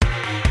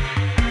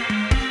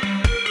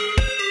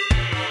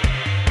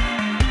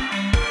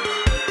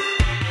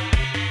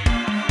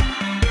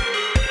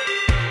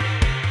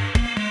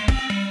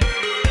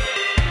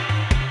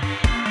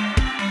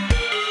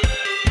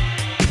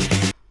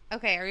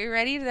Okay, are you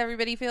ready? Does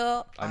everybody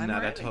feel... I'm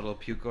not ready. a total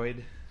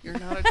pucoid. You're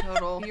not a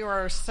total. You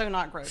are so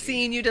not grody.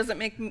 Seeing you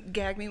doesn't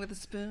gag me with a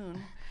spoon.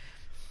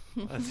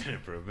 That's an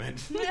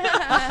improvement.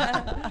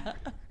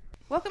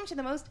 Welcome to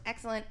the Most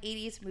Excellent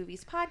 80s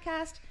Movies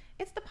Podcast.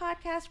 It's the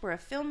podcast where a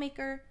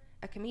filmmaker,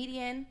 a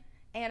comedian,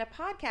 and a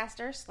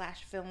podcaster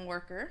slash film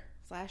worker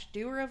slash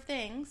doer of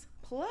things,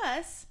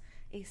 plus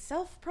a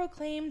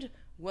self-proclaimed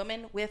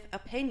woman with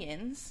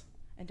opinions,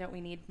 and don't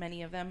we need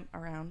many of them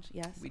around?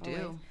 Yes, We always.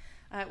 do.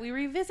 We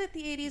revisit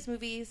the 80s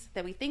movies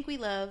that we think we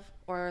love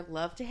or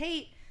love to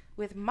hate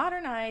with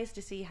modern eyes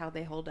to see how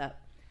they hold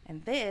up.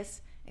 And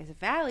this is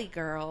Valley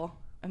Girl,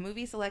 a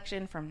movie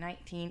selection from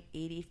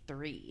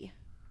 1983.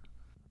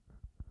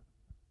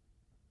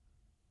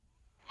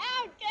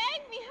 Ow,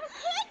 gag me! How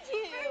could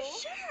you? For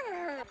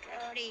sure,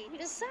 Brody.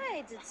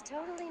 Besides, it's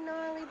totally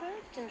gnarly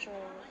birth control.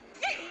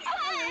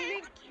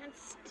 I can't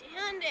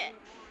stand it.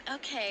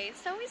 Okay,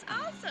 so he's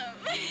awesome.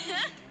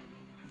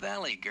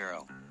 Valley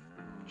Girl.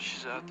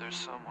 She's out there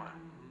somewhere.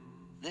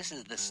 This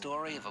is the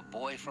story of a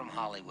boy from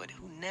Hollywood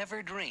who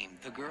never dreamed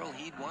the girl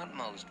he'd want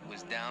most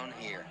was down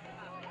here.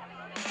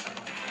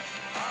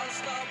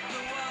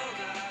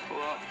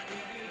 Hello?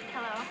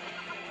 Hello.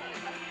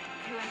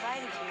 Who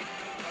invited you?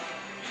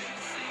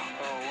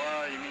 Oh,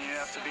 wow, you mean you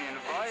have to be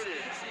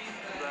invited?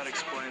 That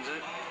explains it.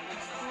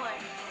 What?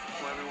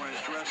 Well, everyone is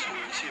dressed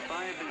weird. See, if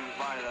I had been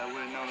invited, I would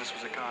have known this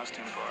was a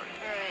costume party.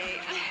 Right.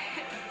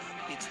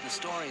 It's the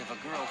story of a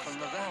girl from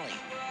the valley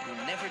who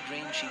never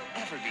dreamed she'd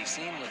ever be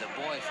seen with a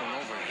boy from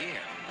over here.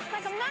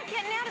 Like, I'm not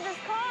getting out of this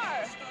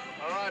car.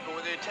 All right, but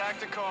when they attack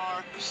the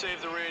car,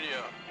 save the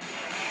radio.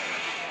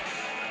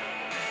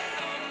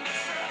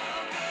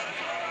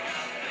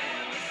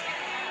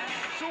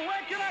 So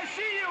when can I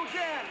see you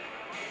again?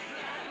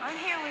 I'm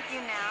here with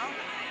you now.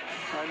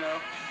 I know.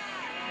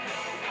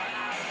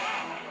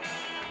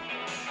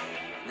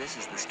 This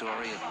is the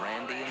story of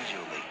Randy and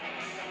Julie,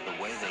 the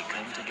way they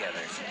come together,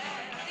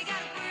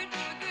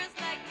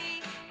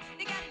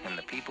 and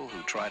the people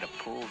who try to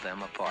pull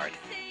them apart.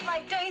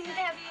 Like, don't you think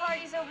they have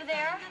parties over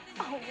there?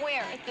 Oh,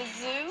 where? At the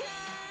zoo?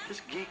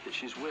 This geek that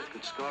she's with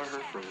could scar her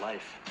for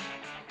life.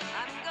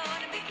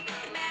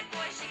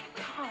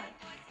 God.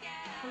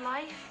 For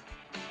life?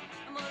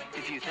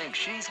 If you think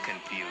she's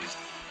confused,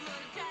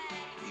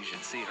 you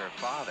should see her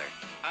father.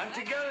 I'm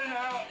together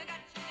now.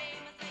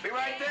 Be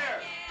right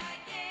there.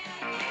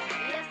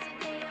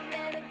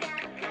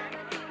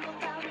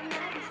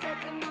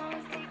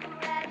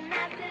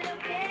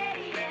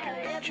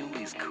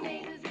 Julie's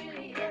cool.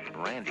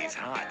 Randy's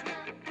hot.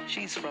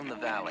 She's from the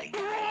valley.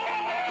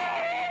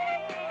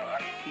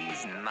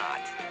 He's not.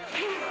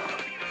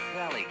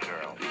 Valley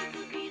Girl.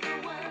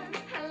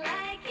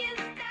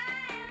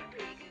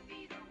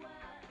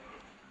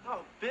 Oh,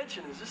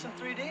 bitchin', is this in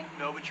 3D?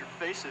 No, but your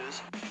face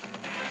is.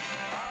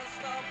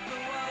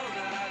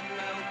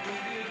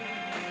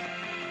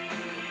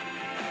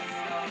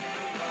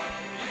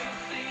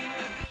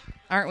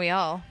 Aren't we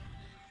all?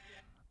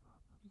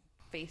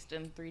 Faced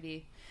in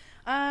 3D.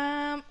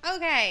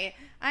 Okay.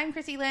 I'm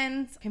Chrissy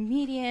Lenz,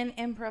 comedian,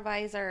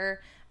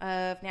 improviser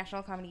of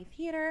National Comedy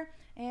Theater.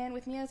 And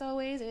with me, as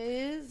always,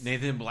 is...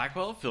 Nathan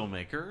Blackwell,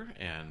 filmmaker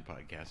and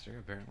podcaster,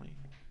 apparently.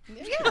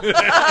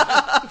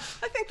 I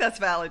think that's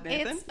valid,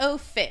 Nathan. It's O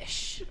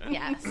Fish.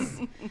 Yes.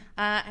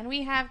 And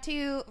we have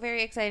two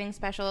very exciting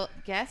special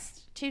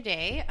guests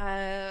today.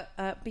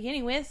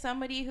 Beginning with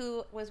somebody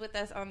who was with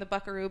us on the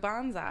Buckaroo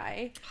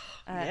Banzai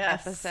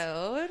Yes.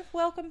 episode.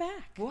 Welcome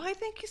back. Why,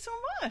 thank you so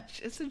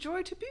much. It's a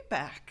joy to be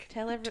back.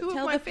 Tell Two of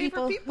tell my the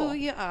favorite people who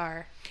you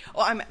are.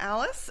 Well, I'm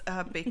Alice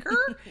Baker.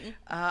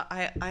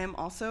 I am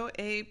also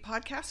a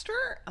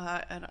podcaster,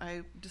 and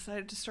I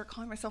decided to start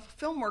calling myself a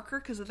film worker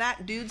because of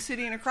that dude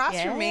sitting across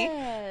from me,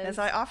 Yes. as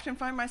I often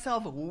find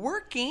myself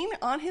working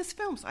on his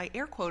films. I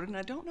air quoted, and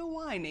I don't know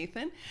why,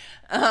 Nathan.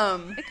 It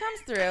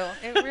comes through.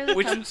 It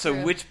really comes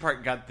through. Which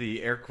part got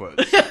the air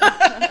quotes?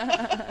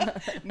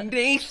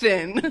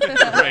 Nathan.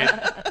 Right.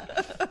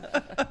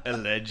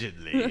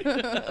 Allegedly.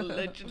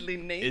 Allegedly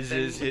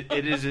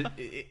Nathan.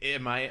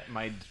 Am I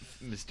my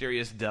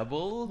mysterious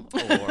double,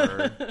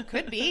 or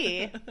Could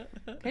be.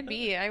 Could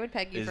be. I would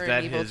peg you is for that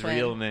an evil his twin.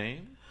 real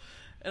name?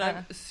 And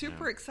I'm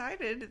super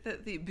excited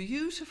that the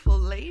beautiful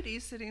lady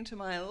sitting to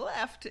my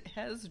left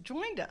has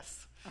joined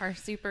us. Our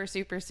super,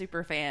 super,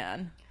 super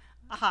fan.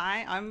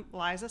 Hi, I'm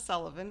Liza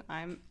Sullivan.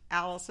 I'm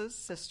Alice's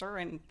sister,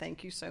 and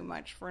thank you so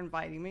much for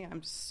inviting me.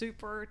 I'm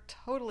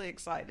totally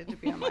excited to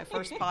be on my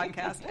first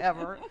podcast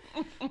ever.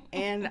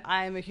 And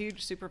I'm a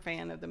huge super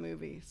fan of the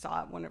movie.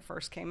 Saw it when it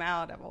first came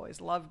out. I've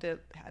always loved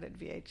it. Had it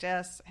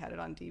VHS, had it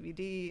on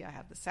DVD. I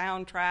have the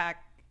soundtrack.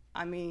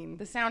 I mean,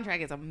 The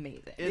soundtrack is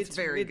amazing. It's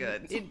very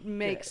good. It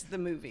makes the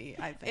movie,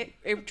 I think.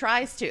 It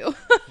tries to.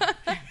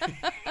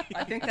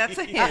 I think that's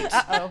a hint.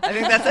 I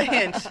think that's a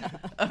hint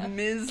of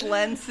Ms.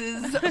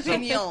 Lenz's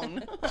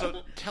opinion.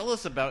 So tell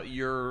us about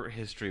your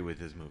history with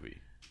this movie.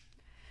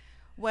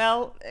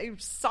 Well, I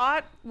saw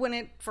it when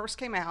it first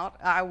came out.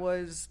 I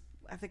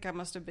think I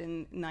must have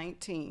been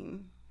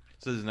 19.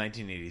 So this is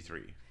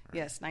 1983.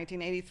 Yes,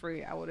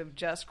 1983. I would have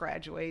just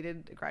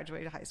graduated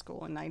high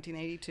school in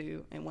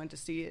 1982 and went to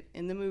see it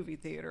in the movie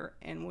theater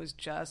and was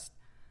just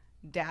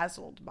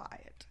dazzled by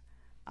it.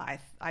 I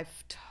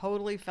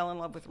totally fell in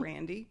love with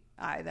Randy.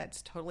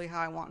 That's totally how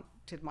I wanted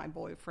my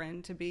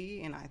boyfriend to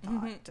be, and I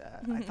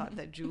thought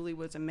that Julie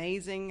was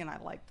amazing, and I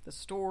liked the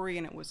story,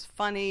 and it was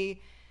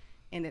funny,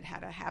 and it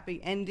had a happy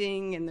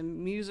ending, and the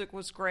music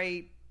was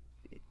great.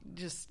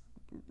 Just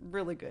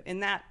really good.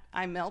 And that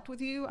I Melt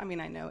With You, I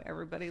mean, I know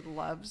everybody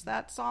loves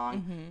that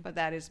song, but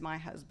that is my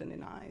husband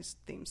and I's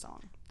theme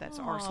song. That's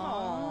our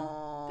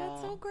song.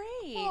 That's so great.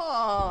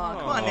 Oh,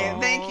 come on, Nathan.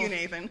 Thank you,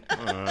 Nathan.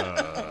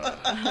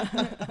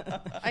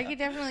 I could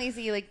definitely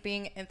see like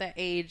being at that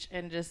age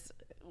and just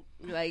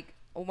like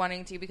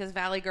wanting to, because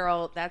Valley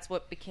Girl, that's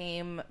what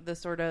became the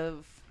sort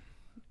of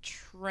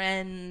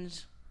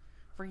trend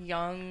for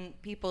young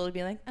people to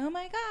be like, oh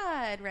my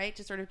God, right?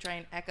 To sort of try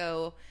and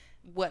echo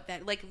what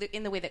that, like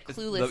in the way that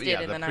Clueless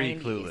did in the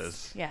 90s.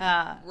 Pre-Clueless.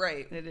 Yeah.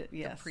 Right.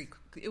 Yes.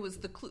 It was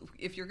the Clue.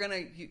 If you're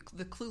gonna,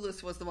 the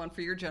Clueless was the one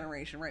for your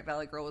generation, right?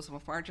 Valley Girl was the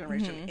one for our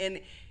generation, and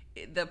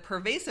the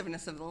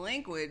pervasiveness of the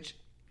language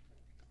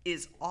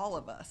is all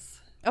of us.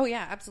 Oh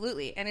yeah,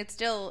 absolutely. And it's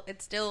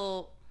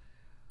still.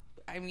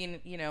 I mean,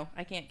 you know,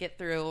 I can't get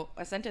through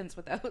a sentence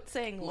without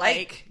saying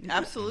like.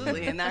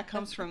 Absolutely, and that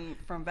comes from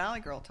Valley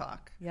Girl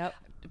talk. Yep.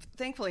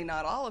 Thankfully,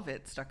 not all of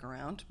it stuck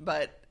around,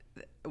 but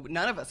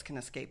none of us can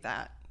escape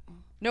that.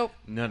 Nope.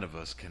 None of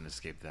us can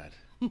escape that.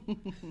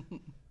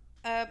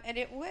 And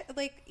it was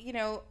like, you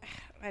know,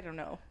 I don't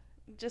know,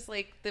 just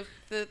like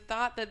the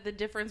thought that the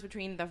difference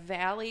between the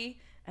Valley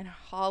and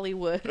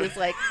Hollywood is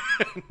like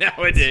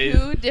nowadays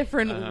two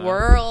different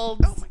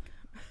worlds. Oh my God.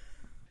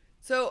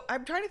 So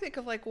I'm trying to think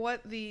of like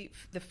what the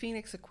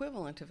Phoenix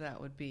equivalent of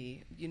that would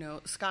be. You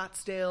know,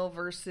 Scottsdale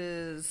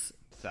versus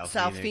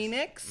South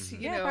Phoenix. You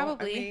Yeah, know,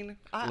 probably. I mean,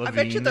 I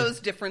bet you Levine. those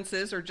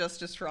differences are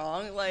just as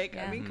strong. Like,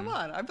 Yeah. I mean, come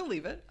on, I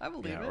believe it. I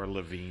believe Yeah, it. or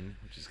Levine,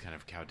 which is kind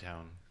of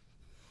Cowtown.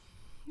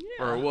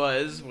 Yeah. Or it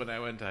was when I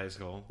went to high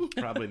school.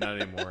 Probably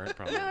not anymore.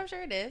 Probably. No, I'm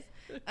sure it is.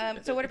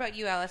 So what about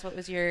you, Alice? What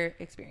was your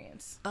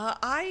experience?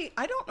 I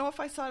don't know if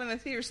I saw it in the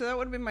theater, so that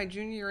would have been my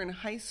junior year in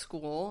high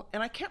school,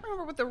 and I can't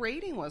remember what the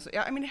rating was.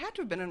 I mean, it had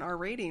to have been an R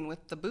rating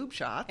with the boob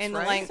shots, And the,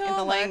 right? So and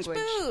the much language.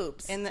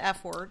 boobs. And the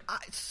F word.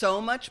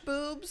 So much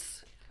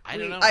boobs. I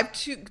don't know. I have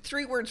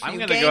three words for I'm you.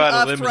 gonna Game go out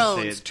on a of limb and say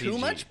Thrones. it's Too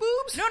PG. much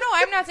boobs? No,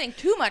 I'm not saying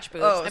too much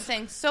boobs. Oh, I'm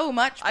saying so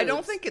much boobs. I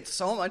don't think it's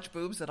so much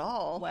boobs at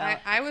all. Well,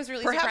 I was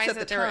really Perhaps surprised at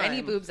that the there were any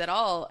time. boobs at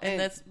all in And-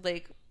 this,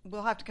 like,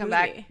 We'll have to come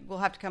movie. back. We'll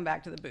have to come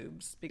back to the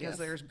boobs because Yes.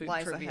 there's boob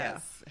Liza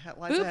trivia.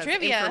 Liza Boob has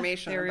trivia.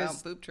 information There about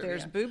is boob trivia.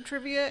 There's boob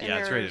trivia. And Yeah,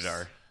 it's rated there's-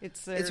 R.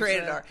 It's there's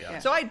rated a- R. yeah.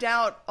 So I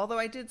doubt, although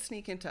I did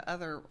sneak into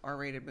other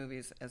R-rated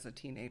movies as a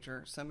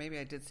teenager, so maybe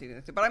I did see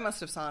it. But I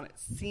must have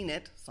seen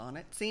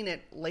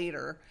it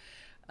later.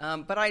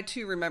 But I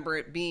too remember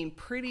it being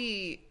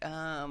pretty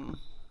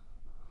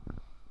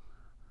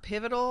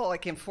pivotal,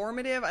 like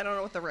informative. I don't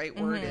know what the right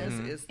word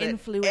is that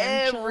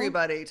Influential.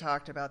 everybody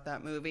talked about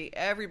that movie.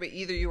 Everybody,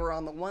 either you were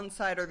on the one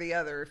side or the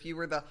other. If you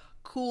were the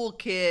cool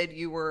kid,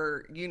 you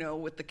were, you know,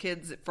 with the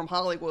kids from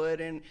Hollywood,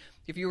 and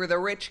if you were the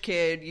rich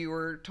kid, you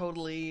were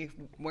totally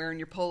wearing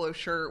your polo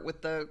shirt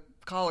with the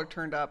collar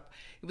turned up.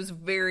 It was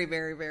very,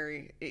 very,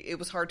 very, it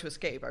was hard to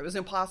escape. It was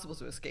impossible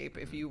to escape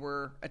if you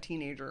were a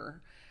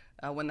teenager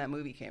when that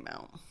movie came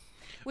out.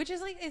 which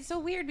is like, it's so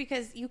weird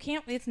because you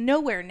can't, it's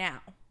nowhere now.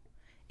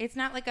 It's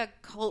not like a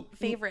cult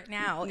favorite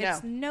now. No.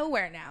 It's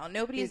nowhere now.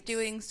 Nobody's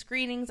doing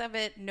screenings of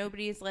it.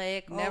 Nobody's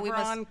like, oh, Never we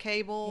must, on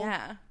cable.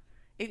 Yeah.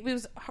 It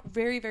was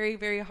very, very,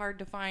 very hard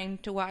to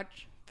find to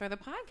watch for the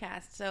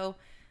podcast. So,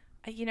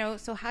 you know,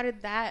 so how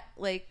did that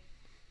like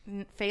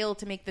fail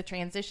to make the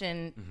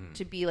transition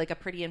to be like a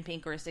Pretty in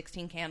Pink or a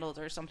 16 Candles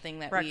or something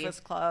that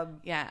Breakfast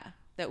Club.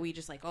 that we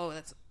just like, oh,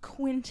 that's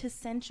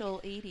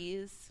quintessential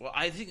 80s. Well,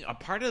 I think a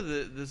part of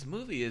this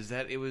movie is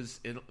that it was,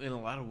 in a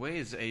lot of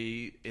ways,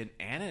 an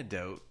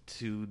antidote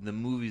to the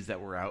movies that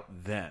were out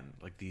then,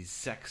 like these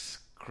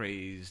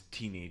sex-crazed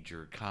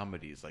teenager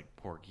comedies like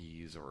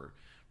Porky's or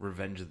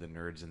Revenge of the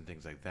Nerds and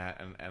things like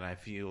that. And I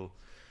feel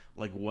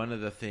like one of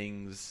the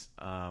things,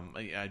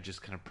 I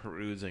just kind of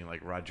perusing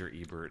like Roger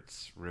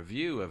Ebert's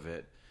review of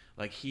it,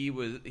 like he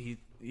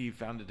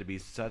found it to be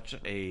such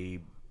a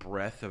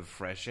breath of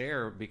fresh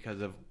air because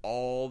of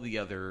all the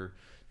other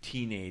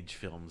teenage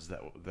films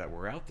that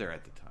were out there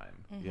at the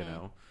time, you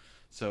know.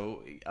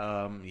 So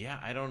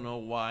I don't know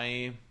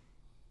why.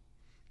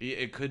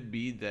 It could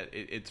be that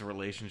it's a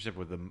relationship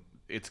with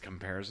its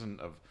comparison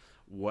of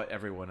what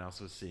everyone else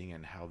was seeing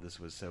and how this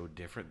was so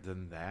different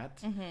than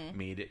that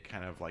made it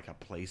kind of like a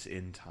place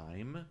in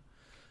time.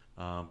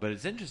 But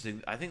it's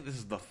interesting. I think this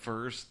is the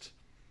first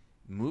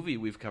movie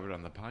we've covered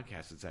on the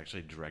podcast that's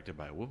actually directed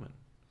by a woman.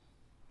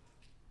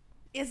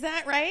 Is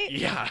that right?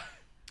 Yeah.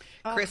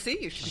 Chrissy,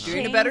 you should be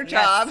doing a better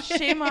job.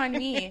 Shame on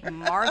me.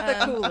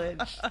 Martha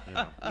Coolidge.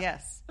 Yeah.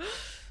 Yes.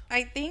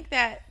 I think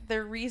that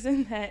the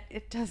reason that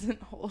it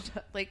doesn't hold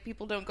up, like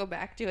people don't go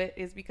back to it,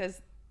 is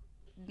because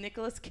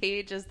Nicolas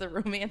Cage as the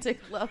romantic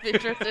love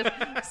interest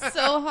is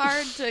so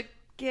hard to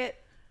get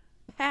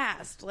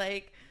past.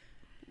 Like,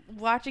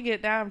 watching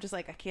it now, I'm just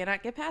like, I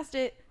cannot get past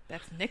it.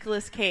 That's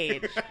Nicolas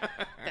Cage.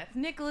 That's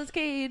Nicolas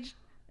Cage.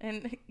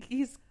 And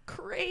he's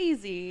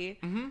crazy.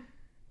 Mm-hmm.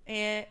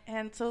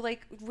 And so,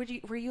 like,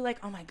 were you like,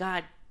 oh my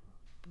God,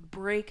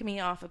 break me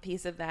off a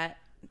piece of that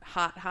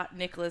hot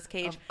Nicolas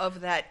Cage?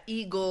 Of that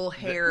eagle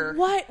hair.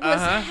 What was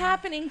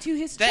happening to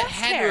his That chest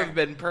had hair? to have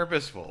been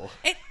purposeful.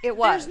 It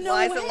was. There's no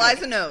way.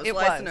 Liza knows. It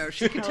Liza was. knows.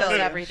 She can Tells tell you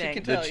everything. She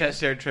can The tell chest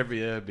hair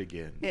trivia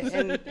begins.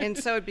 and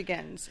so it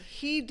begins.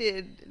 He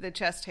did the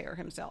chest hair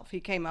himself.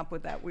 He came up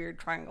with that weird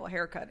triangle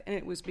haircut, and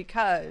it was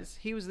because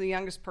he was the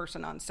youngest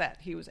person on set.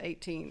 He was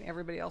 18.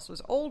 Everybody else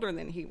was older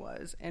than he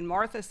was. And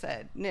Martha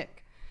said,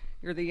 Nick,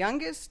 you're the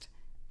youngest,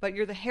 but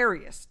you're the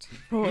hairiest.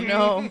 Oh,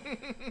 no.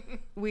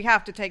 We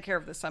have to take care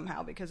of this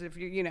somehow, because if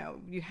you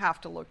you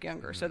have to look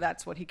younger. So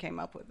that's what he came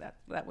up with.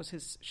 That was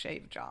his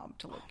shave job,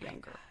 to look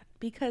younger.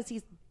 Because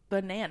he's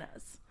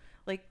bananas.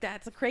 Like,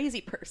 that's a crazy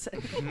person.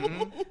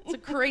 It's a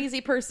crazy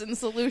person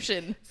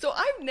solution. So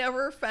I've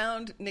never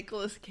found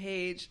Nicolas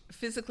Cage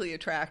physically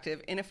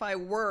attractive, and if I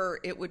were,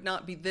 it would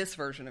not be this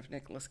version of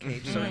Nicolas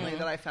Cage, certainly,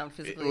 that I found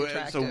physically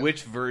attractive. So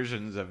which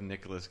versions of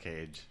Nicolas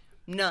Cage?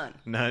 None.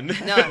 None?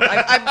 None.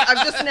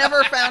 I've just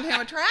never found him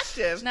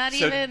attractive. Not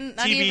So even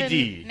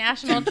TBD.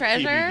 National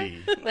Treasure.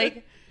 TBD.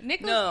 Like,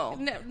 No.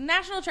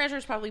 National Treasure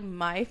is probably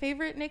my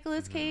favorite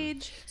Nicolas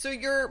Cage. So so I'd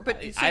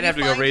you have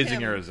to go find Raising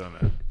him-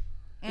 Arizona.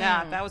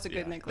 Yeah, that was a good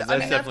Yeah. Nicolas. That's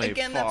I mean, definitely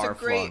again, far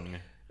that's a great. flung.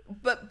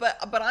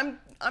 But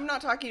I'm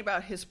not talking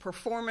about his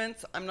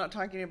performance. I'm not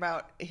talking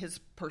about his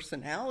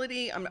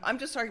personality. I'm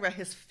just talking about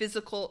his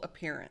physical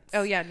appearance.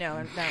 Oh yeah, no.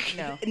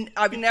 And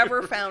I've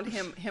never found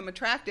him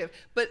attractive,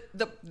 but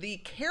the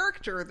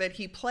character that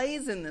he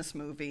plays in this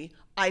movie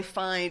I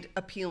find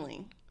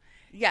appealing.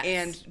 Yes.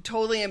 And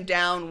totally am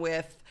down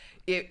with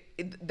it.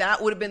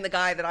 That would have been the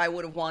guy that I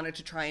would have wanted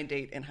to try and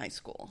date in high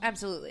school.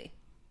 Absolutely.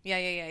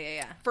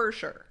 Yeah. For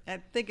sure. I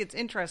think it's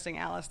interesting,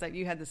 Alice, that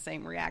you had the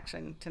same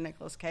reaction to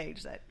Nicolas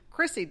Cage that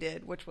Chrissy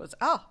did, which was,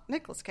 oh,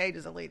 Nicolas Cage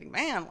is a leading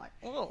man. Like,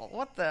 oh,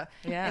 what the?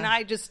 Yeah. And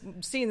I just,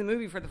 seeing the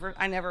movie for the first,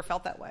 I never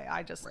felt that way.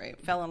 I just Right.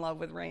 fell in love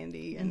with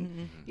Randy.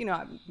 And,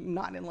 I'm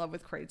not in love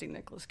with crazy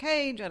Nicolas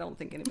Cage. I don't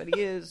think anybody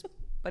is.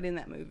 But in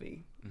that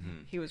movie,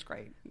 he was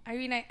great. I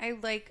mean,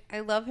 I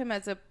love him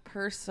as a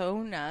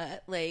persona.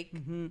 Like,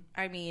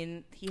 I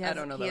mean, he has, I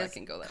don't know he that I has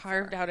can go that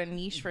carved far. out a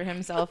niche for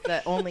himself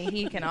that only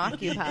he can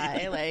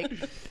occupy. Like,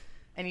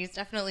 and he's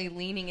definitely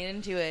leaning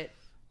into it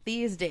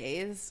these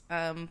days.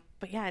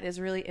 But yeah, it is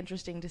really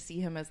interesting to see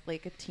him as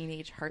like a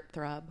teenage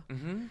heartthrob.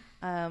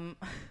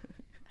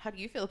 How do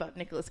you feel about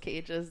Nicolas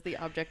Cage as the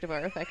object of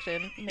our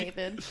affection,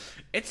 Nathan?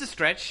 It's a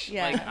stretch.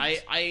 Yeah.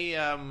 Like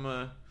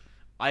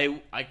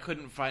I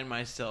couldn't find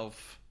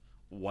myself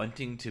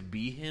wanting to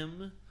be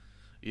him.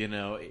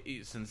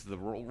 Since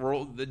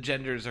the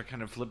genders are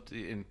kind of flipped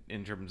in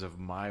terms of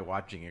my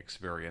watching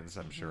experience,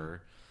 I'm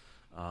sure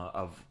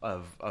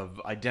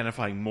of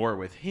identifying more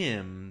with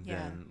him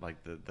than like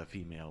the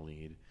female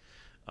lead.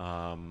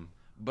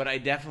 But I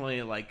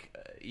definitely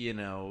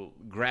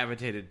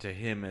gravitated to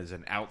him as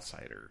an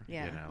outsider.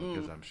 Yeah.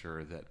 Because I'm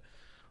sure that,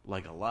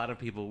 like a lot of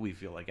people, we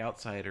feel like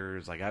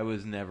outsiders. Like I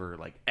was never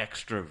like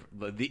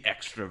the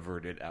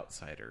extroverted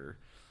outsider.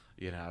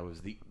 I was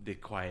the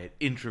quiet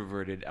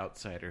introverted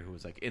outsider who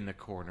was like in the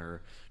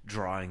corner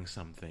drawing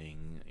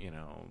something.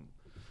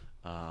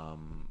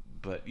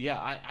 But yeah,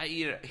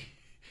 I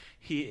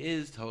he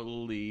is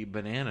totally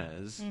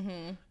bananas.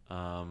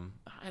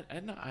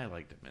 I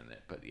liked him in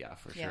it, but yeah,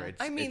 for sure.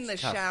 I mean, it's the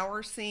tough.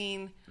 shower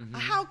scene.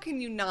 How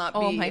can you not be?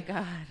 Oh my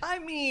God. I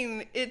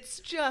mean, it's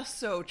just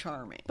so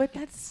charming. But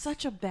that's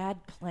such a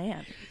bad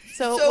plan.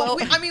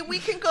 We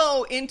can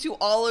go into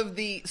all of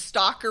the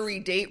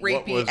stalkery, date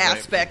What rapey was that?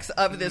 aspects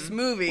of this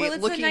movie. Well,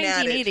 it's looking the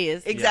at 1980s.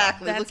 it.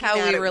 Exactly. That's looking how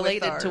at we it with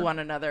related our- to one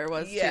another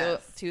was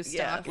Yes. to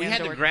stalk. We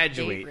had and to or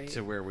graduate date rape.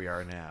 to where we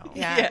are now.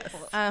 Yeah.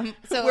 Yes.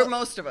 So Where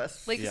most of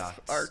us like Yeah.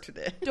 are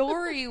today.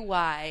 story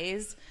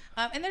wise,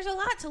 and there's a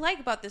lot to like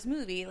about this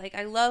movie. Like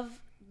I love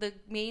the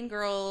main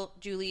girl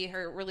Julie,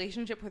 her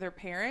relationship with her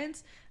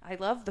parents. I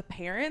love the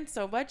parents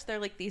so much. They're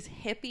like these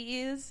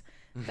hippies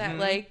that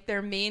like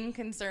their main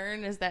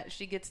concern is that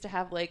she gets to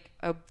have like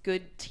a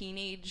good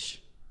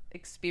teenage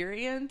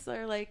experience,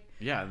 or like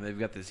Yeah, and they've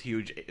got this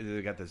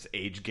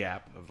age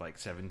gap of like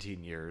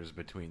 17 years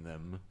between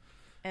them.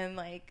 and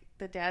like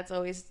the dad's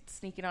always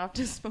sneaking off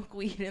to smoke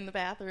weed in the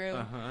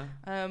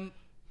bathroom.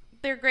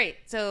 They're great.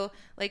 So,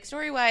 like,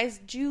 story-wise,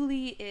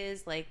 Julie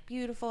is, like,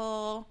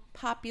 beautiful,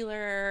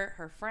 popular.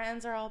 Her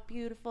friends are all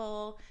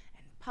beautiful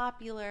and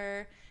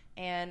popular.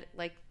 And,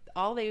 like,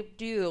 all they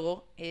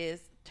do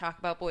is talk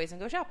about boys and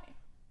go shopping,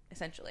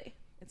 essentially.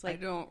 It's I like,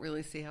 don't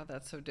really see how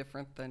that's so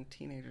different than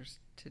teenagers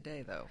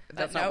today, though.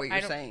 That's no, not what I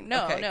you're don't- saying.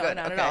 no, okay, no, good.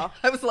 not at okay. all.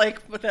 I was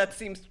like, but that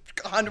seems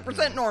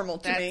 100% normal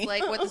to that's, me.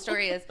 like, what the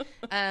story is.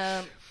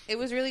 It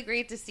was really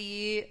great to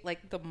see,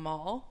 like, the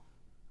mall.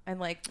 And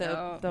like the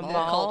mall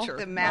mall culture.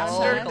 The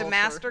Culture.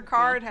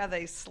 MasterCard, how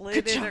they slid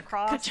it Ka-chunk,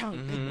 across.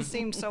 ka-chunk. It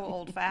seemed so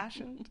old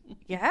fashioned.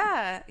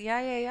 Yeah.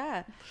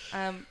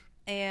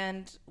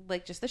 and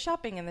like just the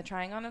shopping and the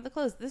trying on of the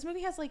clothes. This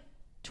movie has like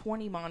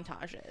 20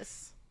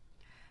 montages.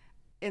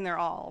 And they're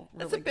all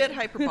That's really a bit good.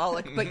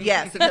 hyperbolic, but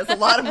yes, it has a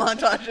lot of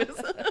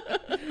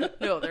montages.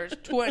 No, there's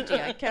 20.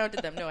 I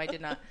counted them. No, I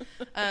did not.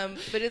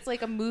 But it's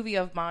like a movie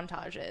of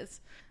montages.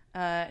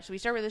 So we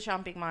start with a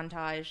shopping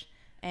montage,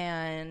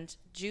 and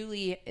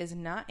Julie is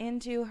not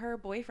into her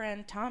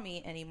boyfriend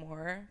Tommy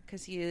anymore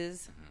because he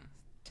is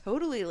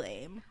totally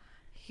lame.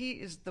 He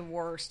is the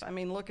worst. I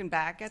mean, looking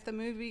back at the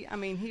movie, I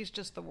mean, he's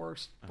just the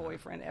worst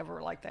boyfriend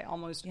ever. Like, they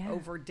almost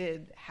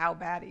overdid how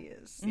bad he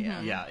is.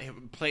 Yeah,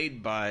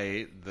 played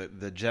by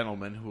the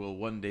gentleman who will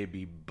one day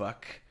be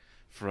Buck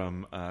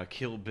from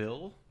Kill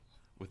Bill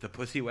with the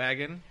pussy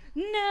wagon.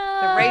 No!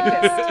 The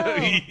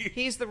rapist.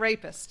 He's the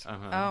rapist.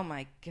 Oh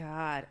my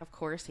God. Of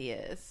course he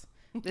is.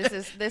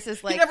 This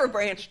is like... He never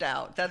branched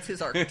out. That's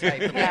his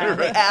archetype. Yeah.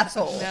 The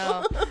asshole.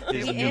 No,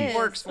 he is.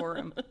 Works for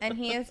him. And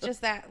he is just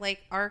that like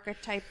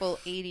archetypal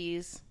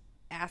 80s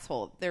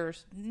asshole.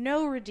 There's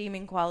no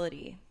redeeming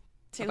quality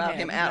to About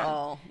him at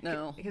all.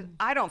 No. Because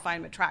I don't find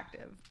him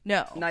attractive.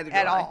 No. Neither do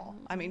At I. all.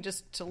 I mean,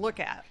 just to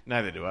look at.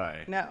 Neither do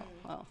I. No.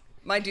 Well,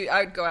 My dude,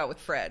 I would go out with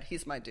Fred.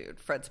 He's my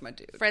dude. Fred's my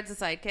dude. Fred's a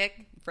sidekick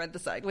Fred the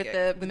sidekick.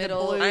 with the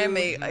middle. I am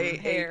a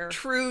hair.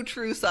 true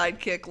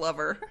sidekick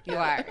lover. You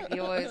are.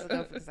 You always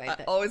go for the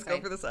sidekick. I always go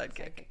for the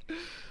sidekick.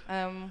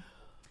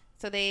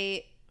 So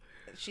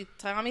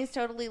Tommy's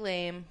totally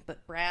lame,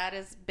 but Brad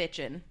is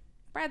bitchin'.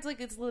 Brad's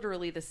like, it's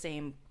literally the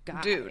same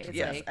guy. Dude, It's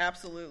yes, like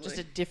absolutely. just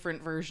a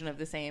different version of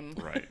the same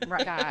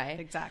Right. guy.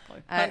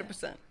 exactly.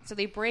 100%. So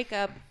they break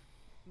up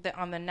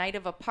on the night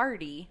of a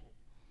party,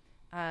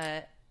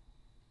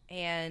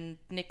 and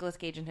Nicolas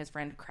Cage and his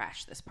friend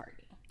crash this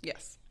party.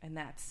 Yes. And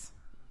that's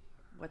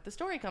what the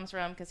story comes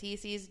from, because he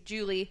sees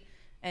Julie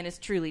and is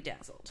truly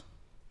dazzled.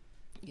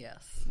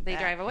 Yes. They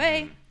drive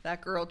away.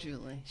 That girl,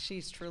 Julie.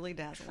 She's truly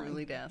dazzling.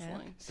 Truly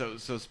dazzling. So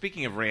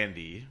speaking of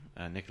Randy,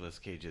 Nicolas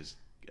Cage's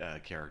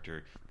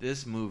character,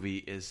 this movie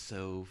is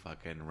so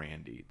fucking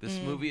Randy. This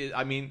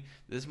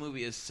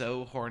movie is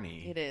so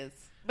horny. It is.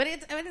 But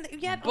it's, I mean,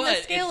 yet on But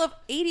the scale it's- of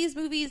 80s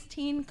movies,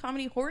 teen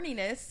comedy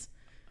horniness,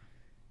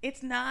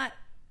 it's not,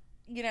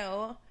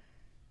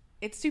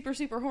 it's super,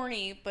 super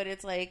horny, but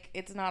it's like,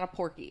 it's not a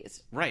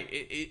Porky's. Right.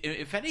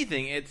 If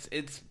anything,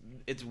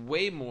 it's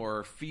way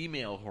more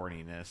female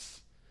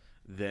horniness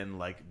than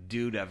like,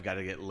 dude, I've got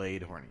to get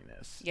laid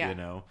horniness. Yeah. You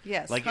know?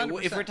 Yes, Like,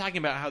 100%. if we're talking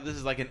about how this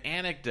is like an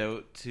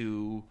anecdote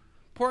to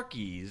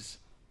Porky's,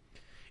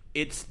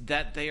 it's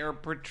that they are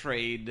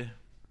portrayed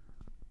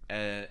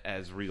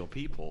as real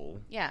people.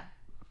 Yeah.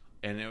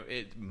 And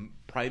it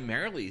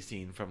primarily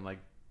seen from like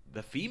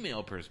the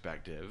female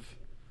perspective,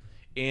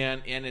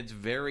 and it's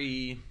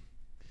very.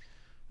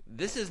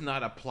 This is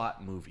not a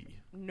plot movie.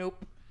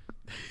 Nope.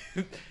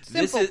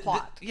 Simple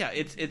plot.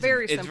 It's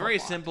Very it's simple very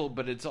plot. simple,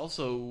 but it's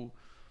also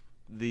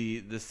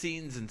the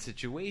scenes and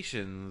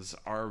situations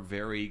are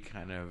very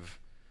kind of,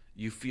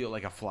 you feel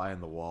like a fly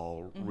on the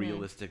wall,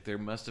 realistic. There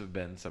must have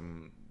been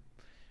some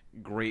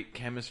great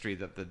chemistry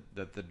that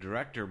the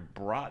director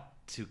brought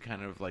to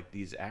kind of like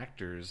these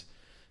actors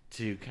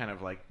to kind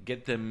of like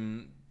get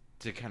them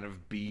to kind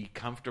of be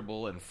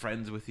comfortable and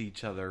friends with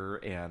each other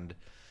and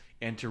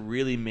to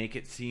really make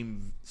it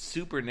seem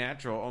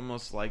supernatural,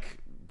 almost like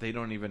they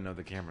don't even know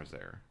the camera's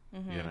there,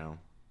 you know?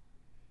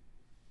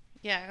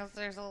 Yeah, because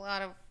there's a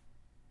lot of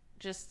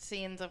just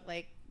scenes of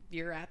like,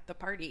 you're at the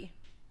party.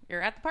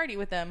 You're at the party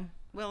with them.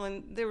 Well,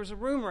 and there was a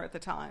rumor at the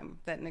time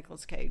that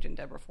Nicolas Cage and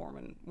Deborah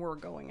Foreman were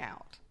going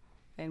out.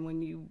 And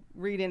when you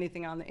read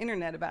anything on the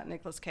internet about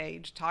Nicolas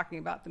Cage talking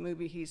about the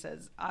movie, he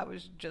says, I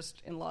was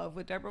just in love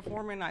with Deborah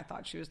Foreman. I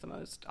thought she was the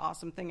most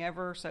awesome thing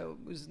ever. So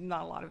it was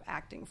not a lot of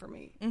acting for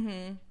me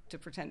to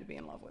pretend to be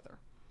in love with her.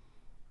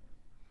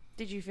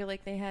 Did you feel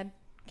like they had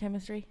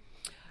chemistry?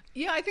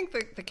 Yeah, I think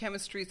the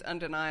chemistry is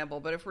undeniable.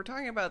 But if we're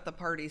talking about the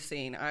party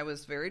scene, I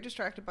was very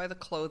distracted by the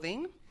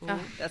clothing.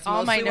 That's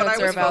all my mostly what notes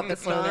I are was about the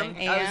focused on.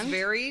 clothing. I was And?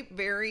 very,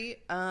 very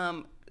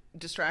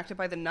distracted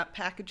by the nut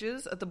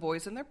packages of the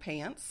boys in their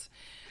pants.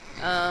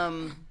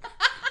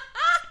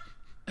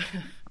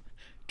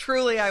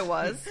 Truly, I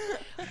was.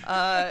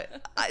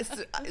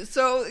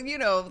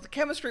 So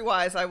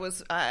chemistry-wise, I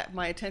was.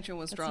 My attention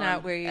was drawn.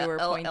 not where you were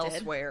pointed.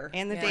 elsewhere.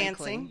 And the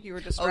frankly. dancing. You were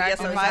Oh distracted yes,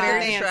 I was by the very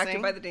dancing.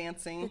 distracted by the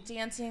dancing. The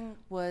dancing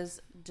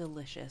was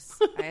delicious.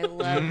 I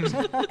loved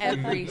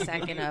every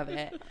second of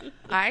it.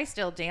 I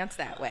still dance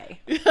that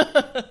way.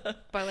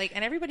 But like,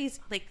 and everybody's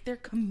like, they're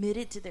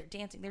committed to their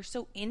dancing. They're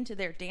so into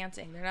their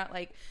dancing. They're not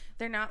like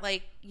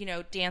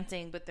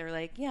dancing, but they're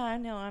like, yeah, I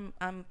know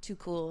I'm too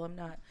cool. I'm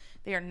not.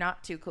 They are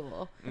not too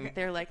cool.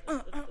 They're like,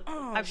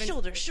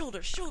 shoulders.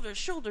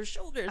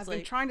 I've been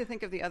Like, trying to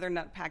think of the other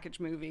nut package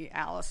movie,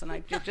 Alice, and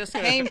it just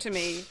came to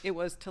me. It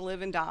was To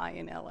Live and Die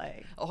in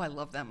L.A. Oh, I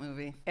love that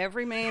movie.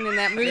 Every man in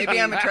that movie. Maybe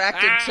I'm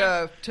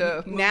attracted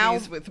to Now-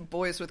 movies with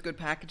boys with good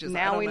packages. I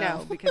Now don't we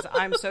know because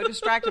I'm so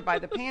distracted by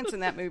the pants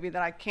in that movie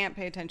that I can't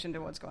pay attention to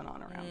what's going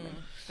on around me.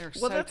 They're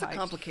Well, so that's tight. a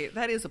complicated.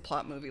 That is a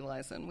plot movie,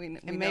 Liza. We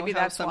And know maybe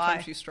how that's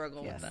sometimes why you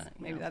struggle yes, with that.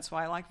 Maybe that's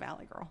why I like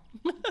Valley Girl.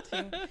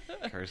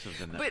 Curse of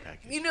the Nut But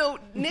package. You know,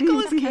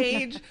 Nicolas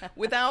Cage,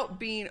 without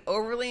being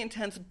overly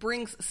intense,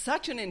 brings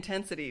such an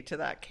intensity to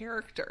that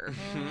character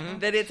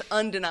that it's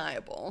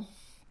undeniable.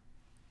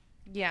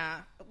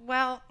 Yeah.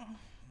 Well,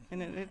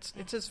 And it's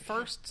his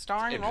first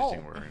starring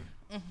Interesting role. word.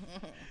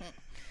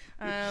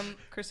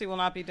 Chrissy will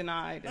not be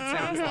denied, it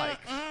sounds like.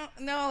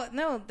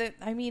 no.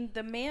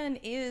 The man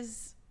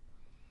is.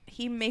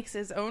 He makes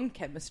his own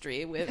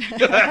chemistry with,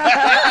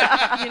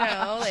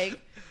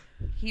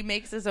 he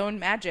makes his own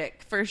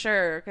magic for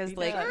sure. Because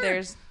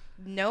there's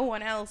no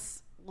one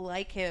else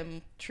like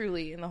him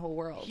truly in the whole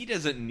world. He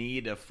doesn't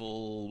need a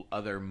full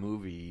other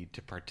movie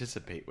to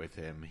participate with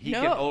him. He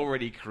No. can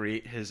already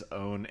create his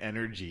own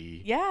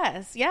energy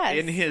Yes.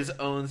 in his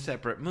own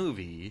separate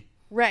movie.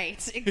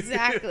 Right,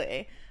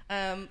 exactly.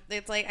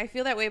 It's like I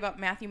feel that way about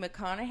Matthew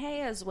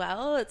McConaughey as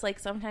well. It's like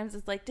sometimes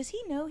it's like, does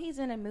he know he's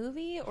in a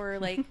movie, or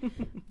like,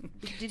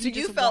 did So he you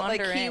just felt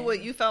wander like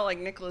in? you felt like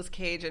Nicolas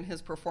Cage and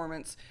his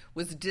performance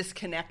was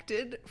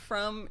disconnected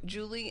from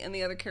Julie and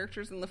the other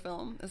characters in the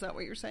film? Is that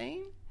what you're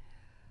saying?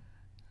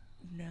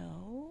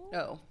 No,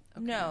 Oh,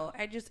 okay. no.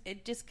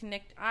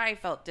 I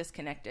felt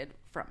disconnected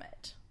from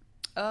it,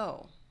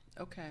 Oh,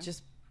 okay.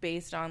 just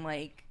based on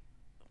like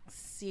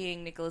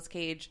seeing Nicolas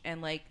Cage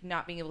and like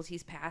not being able to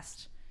tease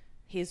past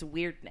his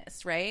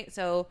weirdness, right?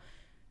 So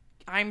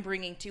I'm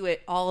bringing to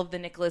it all of the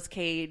Nicolas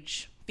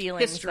Cage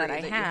feelings History that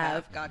I that you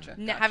have. have. Gotcha.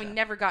 Having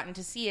never gotten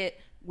to see it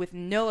with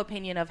no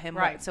opinion of him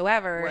Right.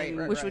 whatsoever, Right,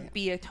 right, which right. would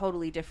be a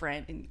totally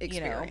different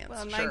Experience.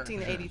 Well, in Sure.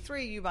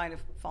 1983, you might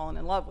have fallen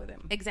in love with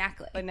him.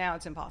 Exactly. But now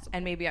it's impossible.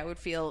 And maybe I would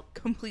feel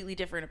completely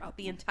different about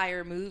the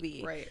entire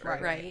movie. Right.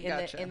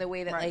 Gotcha. In the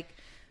way that, Right. like,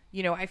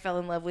 I fell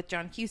in love with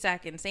John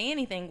Cusack in Say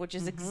Anything, which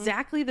is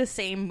exactly the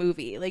same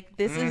movie. Like,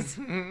 this is...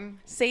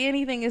 Say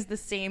Anything is the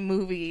same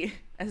movie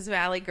as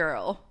Valley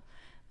Girl.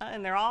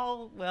 And they're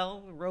all,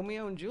 well,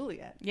 Romeo and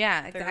Juliet.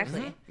 Yeah,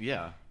 exactly.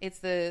 Yeah. It's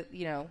the,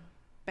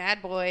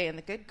 bad boy and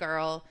the good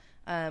girl.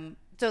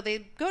 So they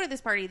go to this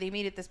party, they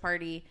meet at this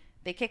party,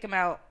 they kick him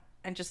out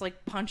and just,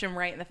 like, punch him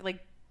right in the... Like,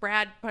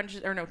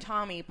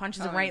 Tommy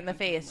punches him right in the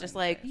face, just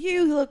like,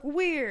 you look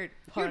weird.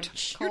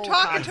 Punch. You're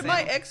talking to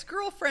my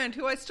ex-girlfriend,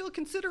 who I still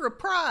consider a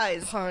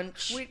prize.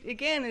 Punch. Which,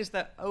 again, is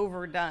the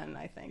overdone,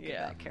 I think,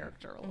 Yeah. of that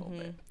character a little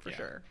bit.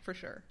 For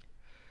sure.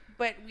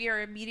 But we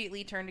are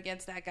immediately turned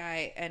against that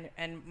guy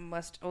and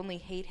must only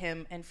hate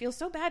him and feel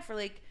so bad for,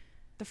 like,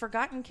 the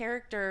forgotten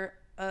character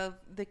of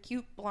the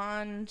cute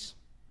blonde...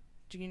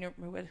 Do you know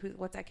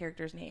what's that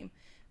character's name?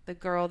 The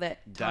girl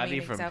that Tommy Dottie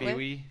makes from out Pee with?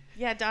 Wee?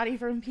 Yeah, Dottie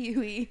from Pee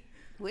Wee.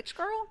 Which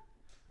girl?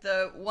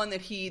 The one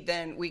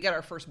that we got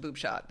our first boob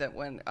shot that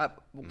went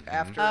up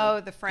after. Oh,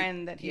 the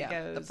friend that he Yeah,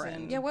 goes. the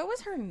friend. and- Yeah, what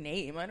was her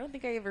name? I don't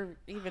think I ever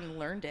even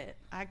learned it.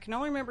 I can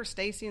only remember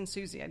Stacy and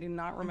Susie. I do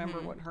not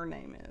remember what her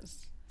name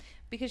is.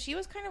 Because she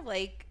was kind of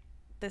like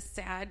the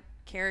sad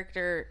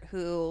character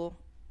who...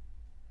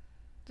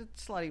 The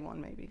slutty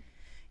one, maybe.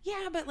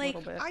 Yeah, but A like...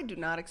 little bit. I do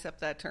not accept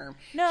that term.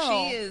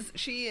 No.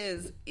 She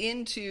is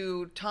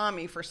into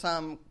Tommy for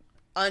some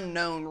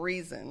unknown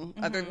reason,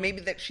 other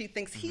maybe that she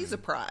thinks he's a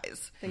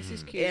prize, Thinks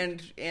he's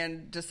cute.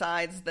 and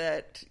decides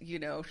that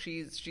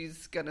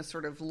she's gonna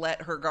sort of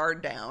let her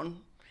guard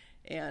down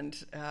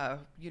and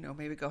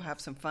maybe go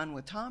have some fun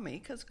with Tommy,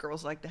 because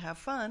girls like to have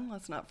fun,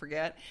 let's not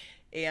forget.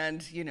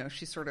 And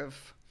she sort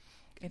of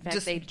In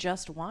fact, they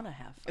just want to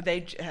have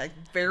fun.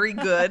 very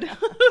good.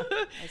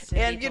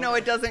 And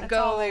it doesn't That's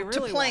all go they to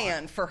really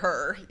plan for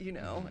her,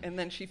 and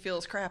then she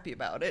feels crappy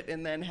about it,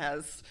 and then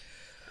has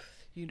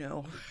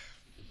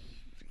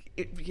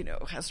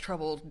has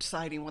trouble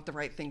deciding what the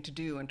right thing to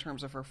do in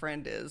terms of her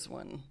friend is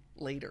when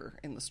later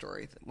in the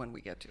story when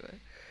we get to it.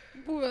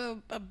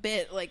 Well, a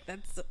bit. Like,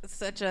 that's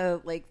such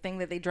a, like, thing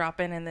that they drop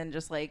in and then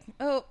just like,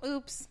 oh,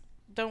 oops,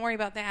 don't worry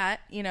about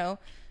that,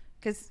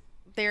 because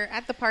they're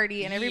at the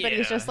party and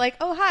everybody's just like,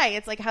 oh, hi.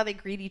 It's like how they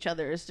greet each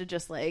other is to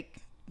just,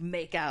 like,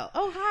 make out.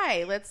 Oh,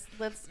 hi. Let's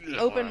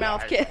open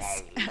mouth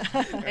kiss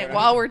and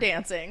while we're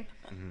dancing.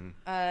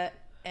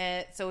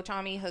 And so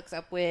Tommy hooks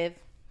up with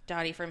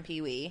Dottie from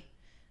Pee Wee.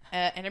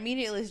 And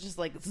immediately is just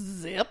like,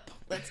 zip,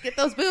 let's get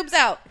those boobs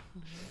out.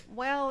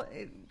 Well,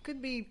 it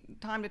could be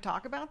time to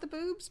talk about the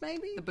boobs,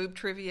 maybe. The boob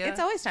trivia. It's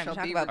always time to shall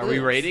talk be about Are we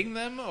boobs. rating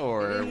them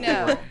or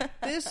No,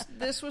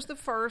 this was the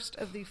first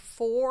of the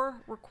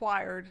 4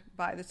 required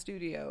by the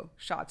studio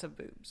shots of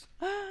boobs.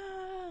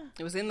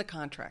 It was in the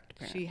contract,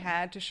 apparently. She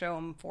had to show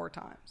them 4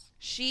 times.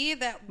 She,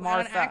 that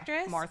one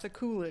actress? Martha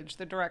Coolidge,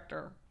 the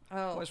director,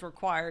 Oh. was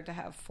required to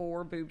have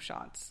 4 boob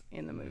shots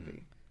in the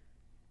movie.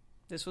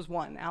 This was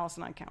 1. Alice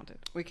and I counted.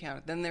 We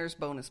counted. Then there's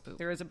bonus boob.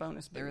 There is a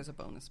bonus boob. There is a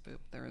bonus boob.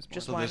 There is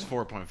so there's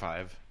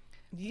 4.5?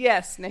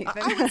 Yes, Nathan.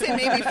 I would say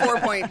maybe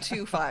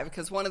 4.25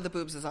 because one of the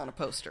boobs is on a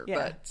poster. Yeah,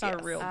 but it's not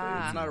a real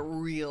boob. It's not a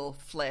real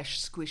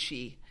flesh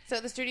squishy. So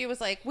the studio was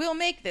like, we'll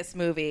make this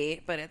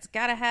movie, but it's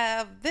got to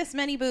have this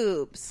many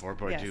boobs.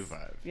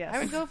 4.25. Yes. I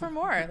would go for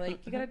more. Like,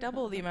 you got to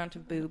double the amount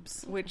of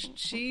boobs. Which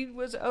she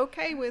was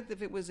okay with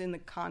if it was in the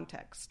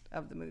context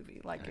of the movie.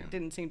 Like, it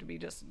didn't seem to be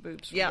just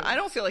boobs. For Yeah, boobs. I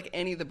don't feel like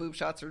any of the boob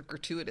shots are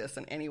gratuitous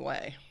in any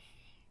way.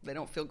 They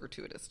don't feel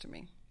gratuitous to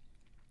me.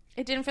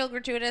 It didn't feel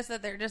gratuitous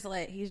that they're just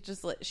like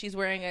she's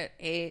wearing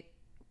a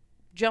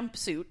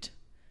jumpsuit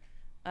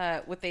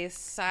with a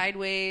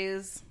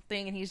sideways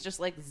thing, and he's just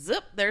like,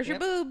 zip, there's your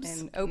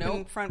boobs. And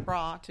open front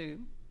bra, too.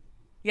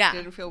 Yeah.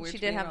 Didn't feel weird She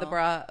to did me have at the all.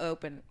 bra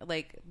open,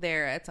 like,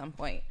 there at some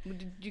point.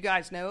 Did you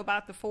guys know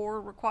about the 4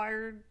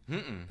 required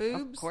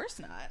boobs? Of course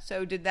not.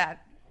 So did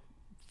that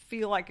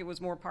feel like it was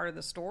more part of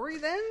the story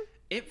then?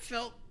 It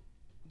felt,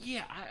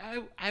 yeah,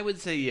 I would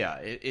say, yeah,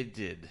 it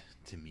did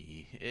to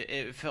me.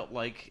 It felt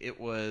like it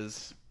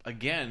was,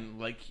 again,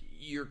 like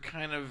you're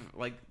kind of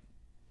like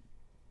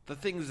the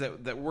things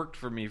that worked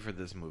for me for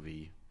this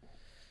movie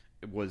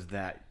was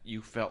that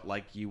you felt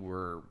like you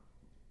were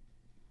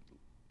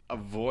a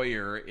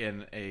voyeur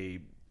in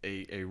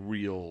a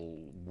real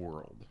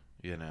world,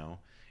 you know?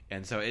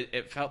 And so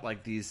it felt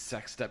like these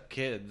sexed up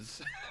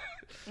kids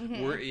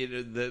were,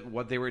 you know,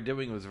 what they were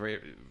doing was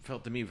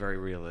felt to me very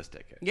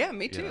realistic. Yeah,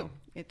 me too. You know?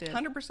 It did.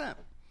 100%.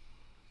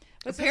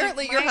 But so,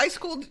 Apparently, like, your my- high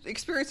school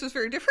experience was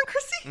very different,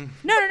 Chrissy.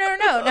 No,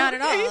 not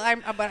at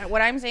all. But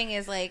what I'm saying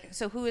is, like,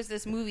 so who is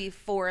this movie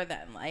for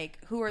then? Like,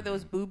 who are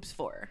those boobs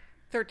for?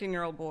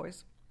 13-year-old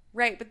boys.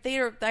 Right, but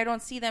I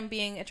don't see them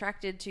being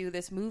attracted to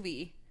this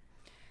movie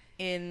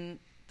in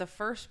the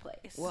first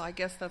place. Well, I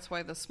guess that's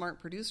why the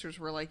smart producers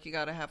were like, you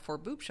got to have 4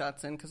 boob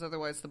shots in, because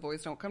otherwise the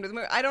boys don't come to the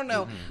movie. I don't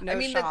know. No I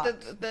mean, shot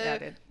the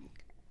added.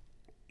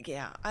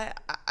 yeah,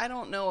 I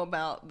don't know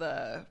about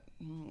the,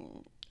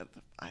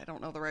 I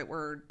don't know the right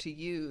word to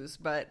use,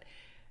 but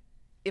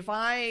if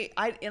I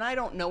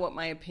don't know what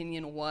my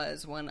opinion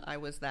was when I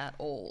was that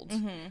old,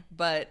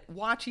 but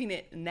watching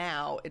it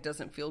now, it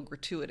doesn't feel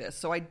gratuitous.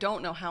 So I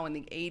don't know how in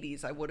the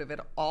 80s I would have at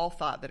all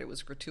thought that it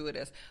was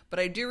gratuitous. But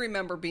I do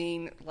remember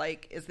being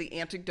like, is the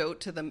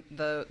antidote to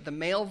the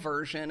male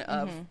version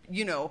of,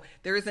 you know,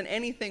 there isn't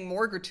anything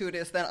more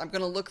gratuitous than I'm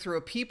going to look through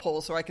a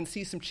peephole so I can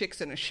see some chicks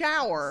in a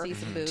shower, See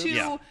some boobs. to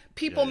Yeah.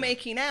 people Yeah.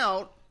 making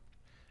out.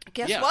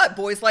 Guess Yeah. what?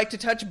 Boys like to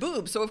touch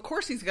boobs, so of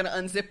course he's going to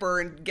unzip her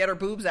and get her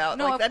boobs out.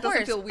 No, like of that course,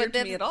 doesn't feel but weird to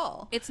then me at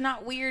all. It's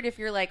not weird if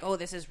you're like, oh,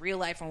 this is real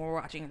life and we're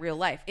watching real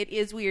life. It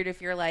is weird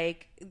if you're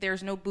like,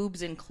 there's no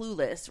boobs in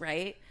Clueless,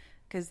 right?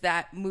 Because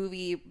that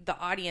movie, the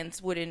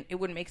audience wouldn't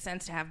make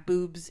sense to have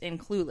boobs in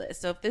Clueless.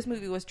 So if this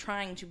movie was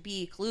trying to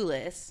be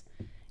Clueless,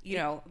 you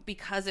know,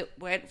 because it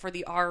went for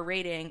the R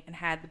rating and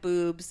had the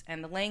boobs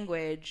and the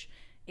language,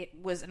 it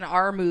was an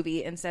R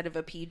movie instead of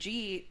a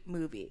PG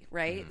movie,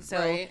 right? So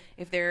Right.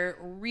 if they're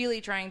really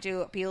trying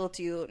to appeal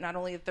to not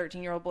only the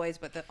 13-year-old boys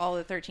but all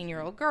the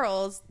 13-year-old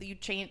girls, you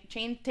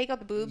take out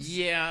the boobs.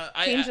 Yeah,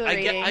 Change the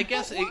rating. I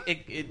guess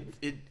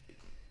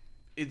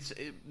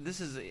this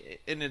is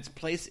in its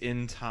place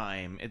in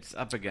time. It's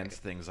up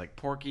against things like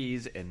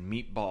Porky's and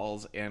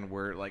Meatballs, and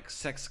where like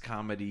sex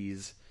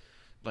comedies,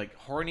 like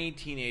horny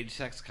teenage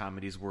sex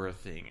comedies, were a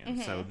thing.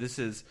 And so this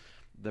is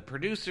the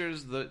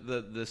producers,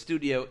 the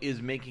studio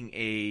is making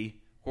a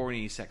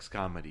horny sex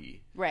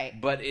comedy, Right.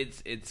 But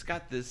it's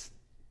got this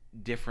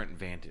different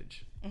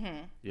vantage.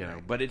 You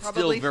know, but it's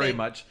Probably still very fake.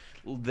 much.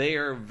 They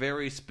are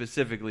very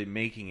specifically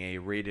making a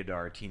rated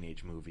R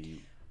teenage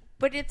movie.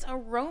 But it's a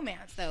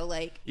romance, though.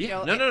 Like, you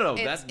Yeah. know, No.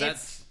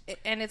 That's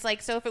and it's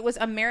like, so if it was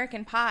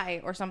American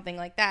Pie or something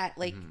like that,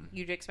 like Mm-hmm.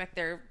 you'd expect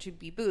there to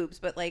be boobs,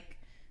 but like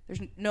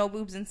there's no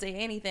boobs in Say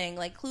Anything.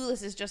 Like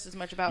Clueless is just as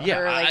much about Yeah,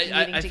 her like needing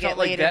I to felt get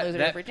like laid that- and losing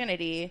that- her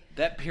virginity.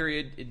 That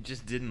period, it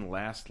just didn't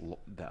last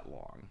that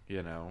long.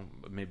 You know,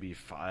 maybe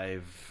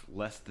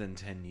less than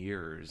 10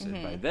 years,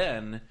 and by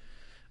then,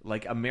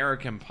 like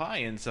American Pie,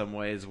 in some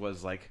ways,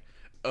 was like,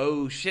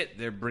 oh shit,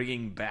 they're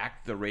bringing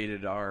back the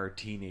rated R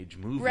teenage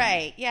movie.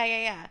 Right?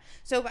 Yeah.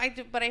 So,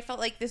 but I felt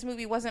like this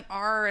movie wasn't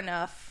R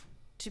enough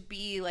to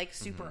be like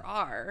super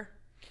R.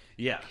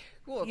 Yeah.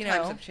 Well, You times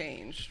know. have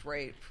changed,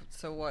 right?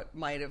 So what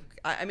might have...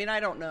 I mean, I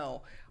don't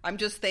know. I'm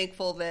just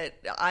thankful that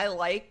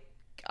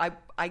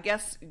I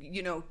guess,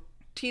 you know,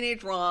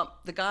 teenage romp,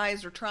 the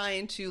guys are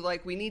trying to,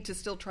 like, we need to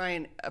still try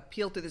and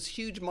appeal to this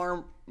huge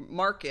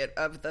market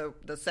of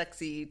the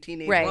sexy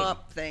teenage Right.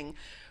 romp thing.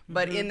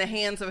 But in the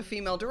hands of a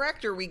female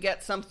director, we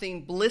get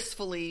something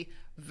blissfully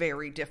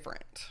very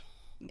different,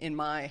 in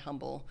my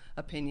humble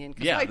opinion.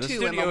 'Cause Yeah, I, the too,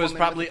 am a studio woman is with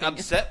probably opinions.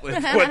 upset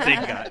with what they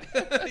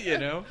got. You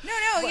know?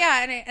 No,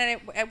 yeah,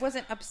 and it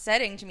wasn't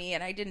upsetting to me,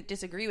 and I didn't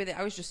disagree with it.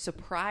 I was just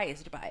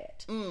surprised by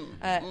it.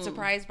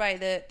 Surprised by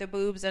the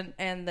boobs and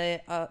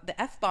the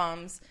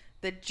F-bombs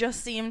that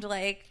just seemed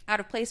like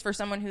out of place for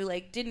someone who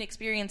like didn't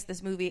experience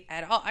this movie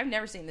at all. I've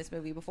never seen this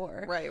movie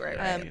before. Right.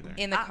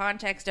 In the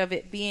context of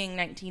it being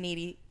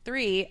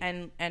 1983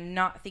 and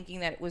not thinking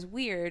that it was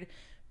weird,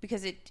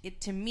 because it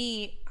to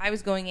me, I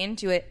was going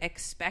into it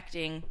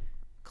expecting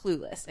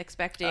Clueless,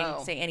 expecting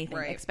Say Anything,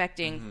 right.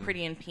 expecting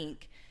Pretty in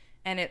Pink,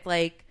 and it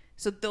like,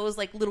 so those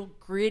like little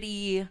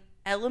gritty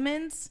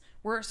elements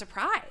were a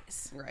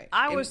surprise. Right.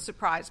 I was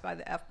surprised by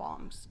the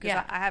F-bombs because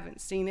Yeah. I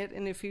haven't seen it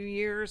in a few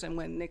years. And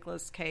when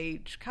Nicolas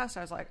Cage cussed,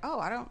 I was like, oh,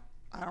 I don't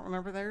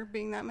remember there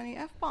being that many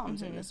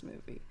F-bombs in this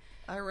movie.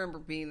 I remember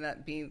being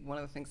one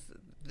of the things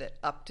that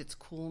upped its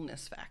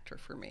coolness factor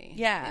for me.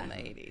 Yeah. In the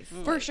 80s.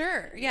 For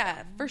sure.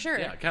 Yeah, for sure.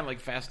 Yeah, kind of like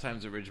Fast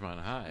Times at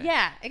Ridgemont High.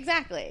 Yeah,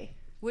 exactly.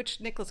 which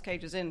Nicolas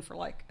Cage is in for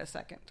like a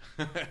second.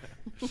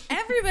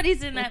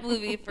 Everybody's in that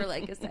movie for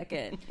like a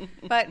second.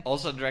 But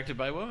Also directed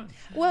by a woman.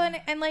 Well,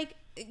 and like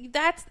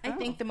that's I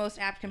think the most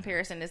apt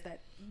comparison is that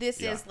this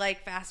Yeah. is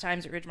like Fast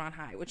Times at Ridgemont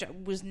High, which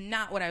was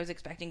not what I was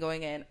expecting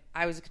going in.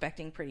 I was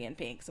expecting Pretty in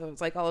Pink, so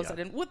it's like all of a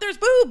sudden, what? There's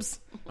boobs.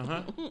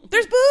 Uh-huh.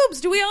 There's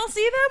boobs. Do we all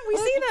see them? We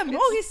see them.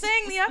 Oh, he's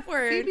saying the F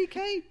word. Phoebe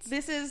Cates.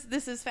 This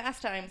is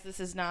Fast Times. This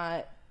is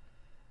not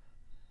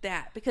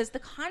that, because the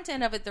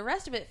content of it, the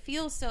rest of it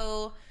feels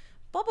so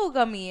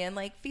bubblegummy and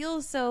like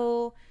feels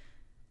so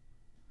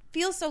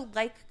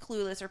like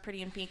Clueless or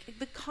Pretty in Pink.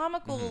 The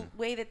comical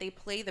way that they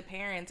play the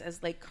parents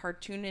as like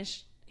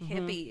cartoonish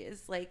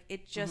hippies, like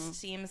it just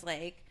seems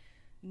like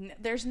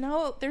there's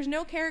no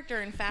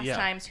character in Fast Yeah.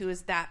 Times who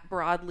is that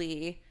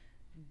broadly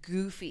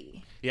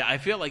goofy. Yeah, I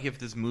feel like if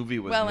this movie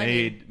was Well, I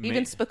made, mean,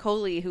 even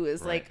Spicoli, who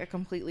is like Right. a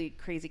completely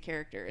crazy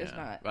character, is yeah.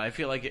 not. But I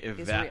feel like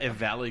is real. if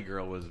Valley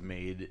Girl was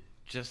made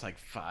just like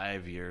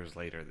 5 years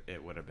later,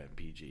 it would have been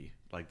PG.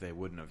 Like they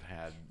wouldn't have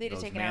had They'd have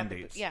those taken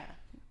mandates. out.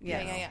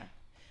 Yeah.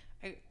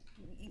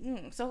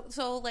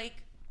 So like,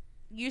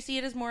 you see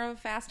it as more of a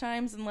Fast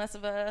Times and less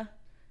of a.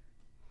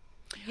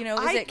 Is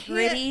I it can't-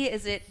 gritty?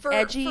 Is it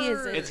edgy?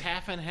 Is it? It's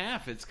half and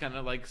half. It's kind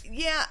of like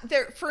Yeah,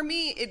 for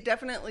me, it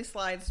definitely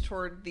slides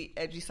toward the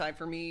edgy side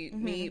for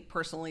me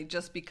personally,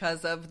 just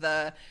because of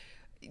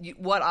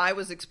what I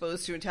was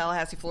exposed to in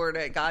Tallahassee,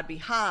 Florida at God Be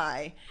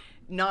High,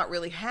 not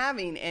really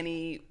having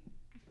any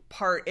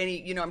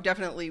I'm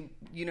definitely,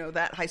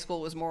 that high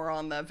school was more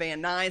on the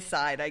Van Nuys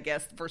side, I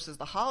guess, versus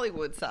the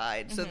Hollywood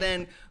side. So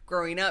then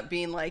growing up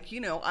being like,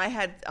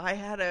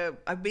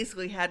 I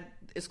basically had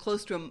as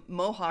close to a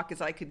mohawk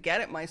as I could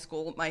get at my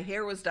school. My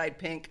hair was dyed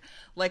pink.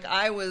 Like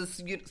I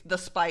was the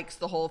spikes,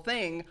 the whole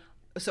thing.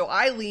 So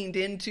I leaned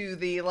into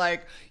the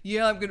like,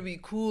 yeah, I'm going to be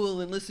cool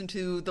and listen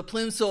to the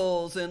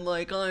Plimsolls and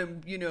like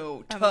I'm,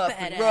 tough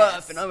and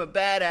rough and I'm a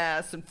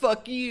badass and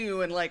fuck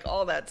you and like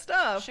all that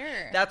stuff. Sure.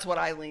 That's what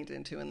I leaned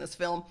into in this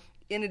film.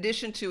 In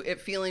addition to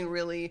it feeling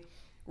really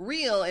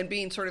real and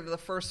being sort of the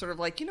first sort of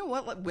like,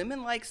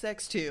 women like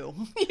sex too,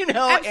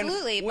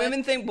 Absolutely, and but-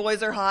 women think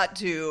boys are hot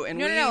too. And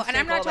No, we and think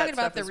I'm not all that talking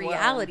about stuff the as well.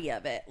 reality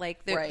of it.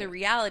 Like the Right.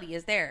 reality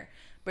is there,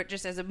 but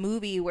just as a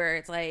movie where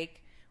it's like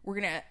we're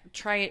gonna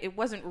try it. It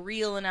wasn't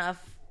real enough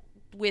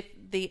with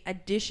the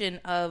addition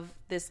of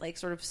this like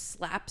sort of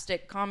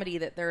slapstick comedy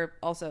that they're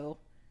also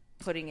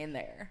putting in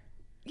there.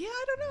 Yeah,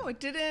 I don't know. It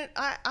didn't.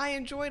 I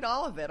enjoyed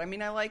all of it. I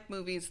mean, I like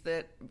movies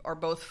that are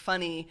both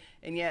funny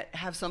and yet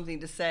have something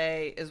to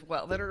say as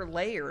well, that are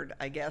layered,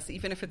 I guess,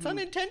 even if it's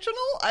unintentional.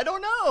 I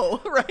don't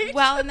know, right?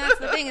 Well, and that's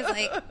the thing is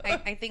like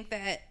I think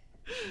that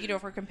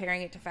if we're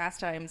comparing it to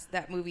Fast Times,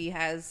 that movie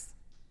has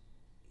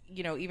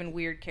even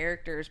weird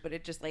characters, but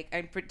it just like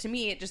to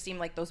me it just seemed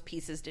like those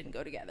pieces didn't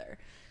go together.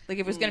 Like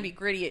if it was going to be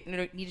gritty, it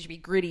needed to be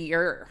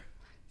grittier.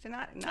 So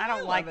I don't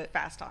love like it.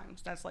 Fast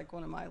Times. That's like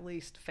one of my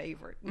least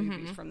favorite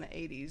movies from the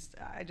 80s.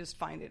 I just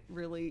find it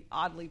really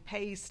oddly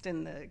paced,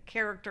 and the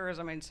characters,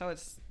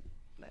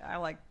 I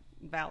like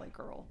Valley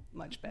Girl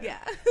much better. Yeah,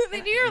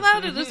 you're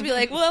allowed to just be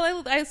like,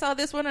 well, I saw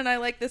this one and I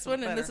like this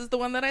one, and this is the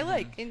one that I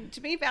like. And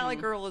to me, Valley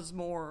Girl is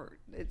more,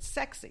 it's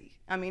sexy.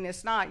 I mean,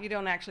 it's not, you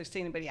don't actually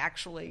see anybody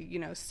actually,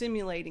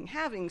 simulating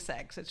having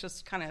sex. It's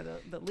just kind of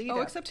the lead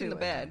up except to in the it.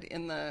 bed,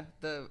 in the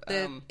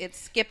It's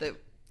Skip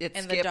it's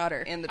and Skip the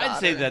daughter. and the daughter. I'd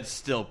say that's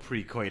still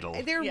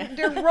pre-coital.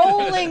 They're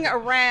rolling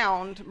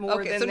around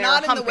more Okay, than so they're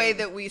not in the humping. way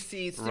that we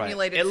see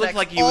simulated It looked sex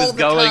like he all was the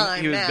going.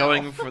 time He was now.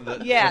 going for the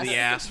Yes, for the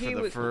ass for he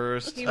the was-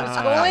 first. He was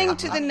time. going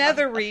to the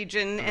nether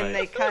region, and Right.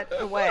 they cut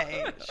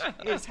away,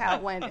 is how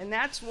it went. And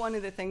that's one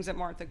of the things that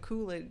Martha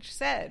Coolidge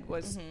said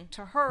was,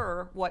 to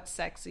her, what's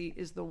sexy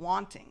is the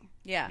wanting.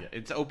 Yeah. Yeah,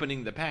 it's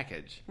opening the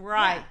package.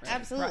 Right.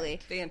 Absolutely.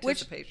 The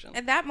anticipation. Which,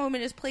 at that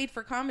moment is played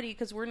for comedy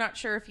because we're not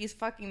sure if he's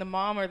fucking the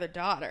mom or the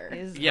daughter.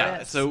 Is Yeah,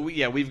 this. so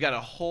we've got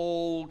a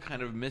whole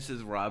kind of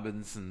Mrs.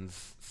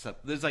 Robinson's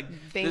there's like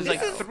Bingo.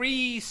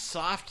 3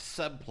 soft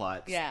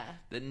subplots Yeah.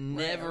 that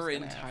never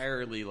gonna ask.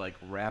 entirely like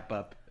wrap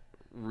up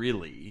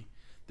really.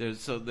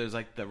 There's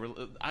like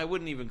I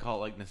wouldn't even call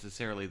it like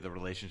necessarily the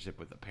relationship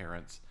with the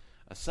parents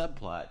a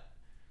subplot.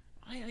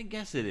 I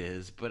guess it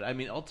is, but I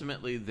mean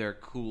ultimately they're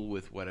cool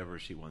with whatever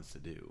she wants to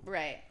do.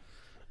 Right.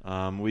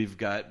 We've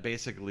got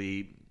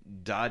basically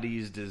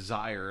Dottie's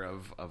desire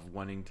of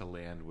wanting to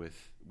land with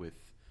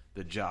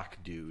the jock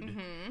dude.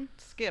 Mm-hmm.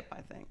 Skip,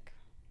 I think.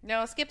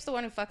 No, Skip's the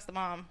one who fucks the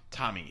mom.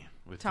 Tommy.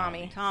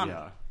 Tommy.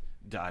 Yeah.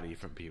 Dottie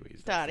from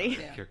Pee-wee's. Dottie.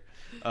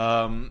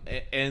 And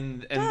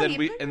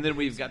Dottie, then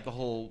we've got the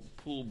whole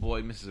pool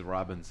boy Mrs.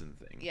 Robinson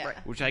thing. Yeah.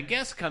 Right. Which I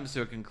guess comes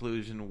to a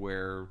conclusion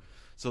where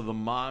so the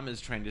mom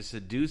is trying to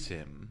seduce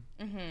him.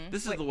 Mm-hmm.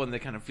 This is the one that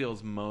kind of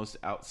feels most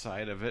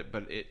outside of it,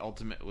 but it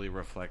ultimately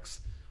reflects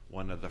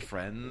one of the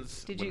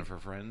friends, Did one you- of her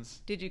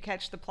friends. Did you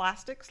catch the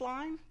plastics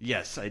line?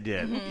 Yes, I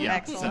did. Mm-hmm. Yeah,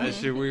 Excellent.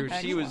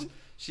 So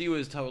she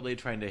was totally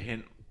trying to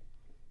hint,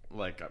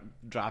 like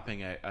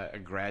dropping a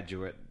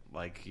graduate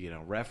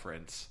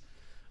reference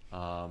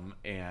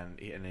and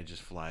it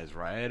just flies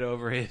right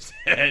over his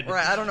head.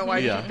 Right. I don't know why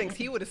Yeah. he thinks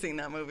he would have seen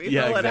that movie.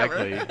 Yeah, but whatever.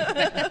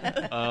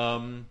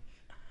 exactly.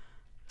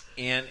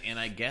 And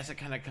I guess it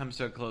kind of comes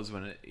to a close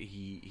when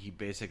he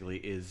basically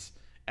is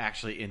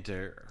actually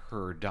into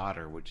her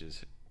daughter, which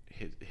is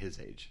his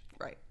age.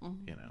 Right.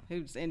 You know,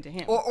 Who's into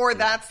him? Or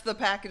that's the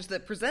package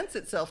that presents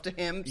itself to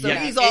him, so yeah,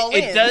 he's all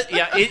in. It does.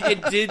 Yeah,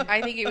 it did.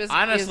 I think he was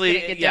honestly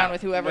gonna get down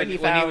with whoever when, he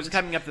when found. he was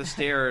coming up the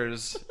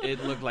stairs.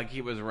 It looked like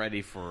he was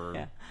ready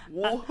for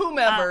Well,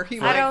 whomever he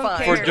I might don't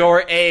find. care. for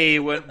door A.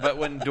 But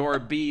when door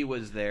B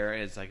was there,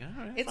 it's like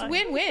all right, It's fine.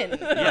 win-win.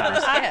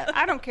 Yeah.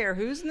 I don't care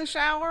who's in the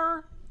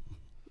shower.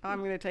 I'm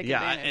going to take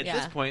Yeah, advantage. at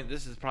this point,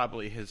 this is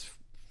probably his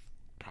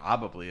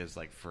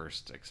like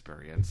first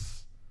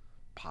experience,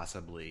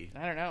 possibly.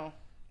 I don't know.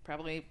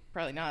 Probably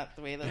not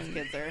the way those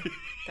kids are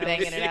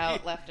banging it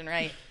out left and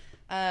right.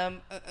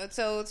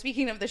 So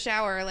speaking of the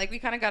shower, like we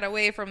kind of got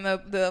away from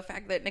the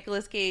fact that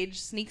Nicolas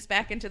Cage sneaks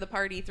back into the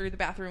party through the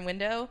bathroom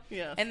window,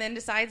 Yes. and then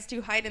decides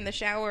to hide in the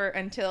shower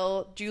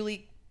until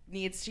Julie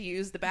needs to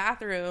use the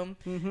bathroom,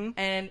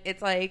 and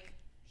it's like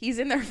he's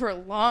in there for a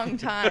long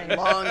time.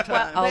 Long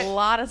time. A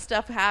lot of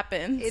stuff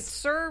happens. It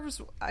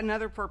serves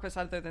another purpose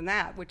other than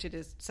that, which it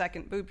is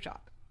second boob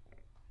shot.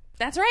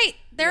 That's right.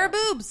 There are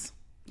boobs.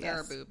 There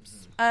are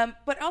boobs.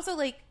 But also,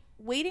 like,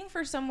 waiting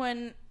for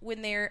someone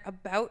when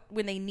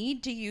they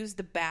need to use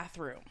the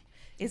bathroom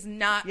is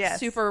not Yes.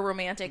 super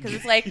romantic, because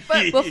it's like,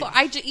 but before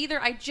I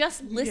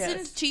just listened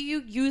Yes. to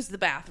you use the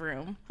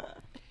bathroom,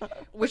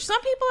 which some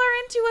people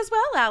are into as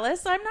well,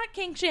 Alice. I'm not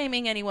kink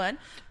shaming anyone,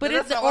 but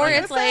That's it's not what I'm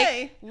it's gonna like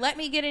say. let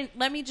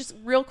me just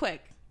real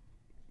quick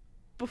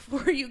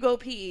before you go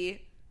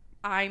pee.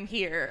 I'm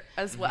here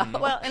as well.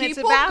 Well, and it's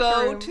a People go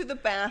bathroom. to the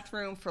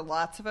bathroom for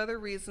lots of other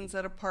reasons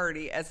at a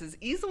party, as is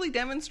easily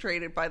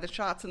demonstrated by the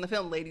shots in the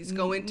film. Ladies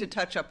go in to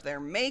touch up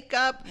their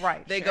makeup.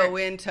 Right, They sure. go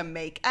in to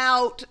make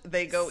out.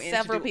 They go in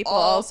Several to do people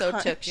all also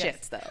kind- took Yes.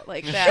 shits though,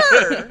 like that.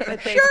 Sure,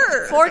 But they,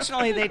 sure.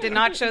 Fortunately, they did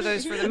not show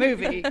those for the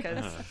movie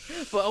because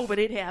But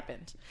it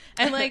happened.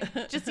 And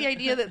like just the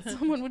idea that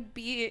someone would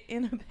be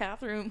in a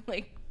bathroom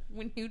like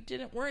when you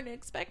weren't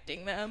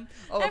expecting them.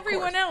 Oh, of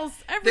everyone course.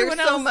 else There's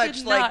so else much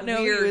did like not know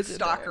he weird was in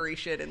there. stalkery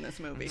shit in this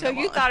movie. So Come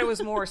you on. thought it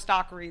was more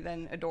stalkery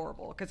than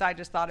adorable, because I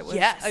just thought it was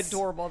Yes.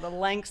 adorable, the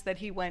lengths that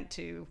he went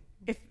to.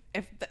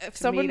 If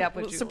someone meet up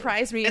with Julie.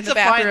 surprised me It's in the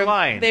a fine bathroom,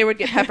 line. they would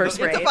get pepper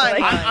sprayed. It's a fine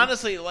Like, line.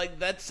 Honestly, like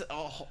that's a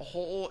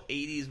whole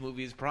 '80s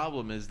movies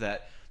problem is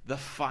that the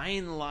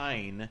fine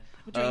line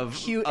Between of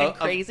cute and of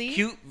crazy?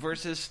 cute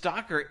versus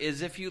stalker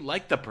is if you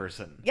like the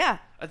person. Yeah.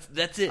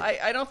 That's it.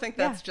 I don't think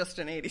that's just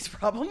an 80s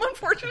problem,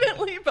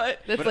 unfortunately,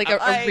 but That's like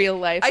a real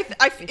life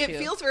it issue.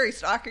 feels very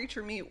stalkery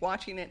to me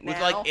watching it now.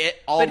 With, like,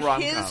 all but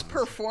rom-coms. his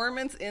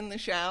performance in the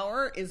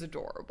shower is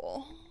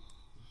adorable.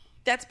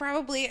 That's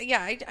probably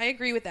I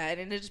agree with that,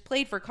 and it just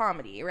played for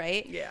comedy,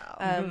 right?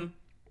 Yeah.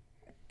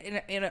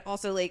 In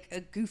also like a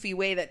goofy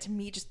way that to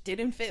me just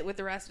didn't fit with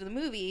the rest of the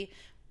movie.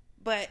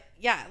 But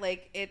yeah,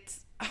 like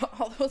it's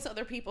all those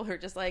other people who are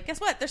just like, guess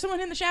what? There's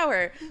someone in the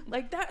shower.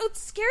 Like that would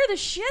scare the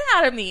shit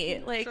out of me.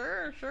 Like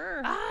Sure.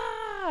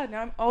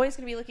 now I'm always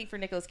going to be looking for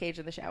Nicolas Cage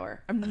in the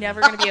shower. I'm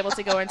never going to be able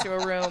to go into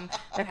a room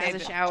that has a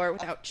shower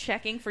without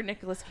checking for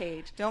Nicolas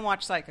Cage. Don't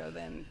watch Psycho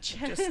then.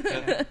 Just put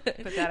that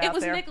It out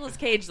was there. Nicolas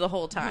Cage the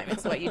whole time.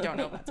 It's what you don't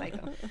know about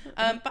Psycho.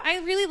 But I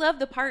really love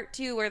the part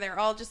too where they're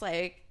all just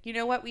like, you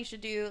know what we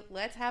should do?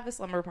 Let's have a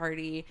slumber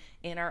party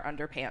in our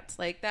underpants.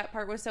 Like that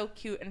part was so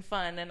cute and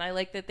fun, and I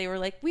like that they were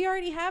like, we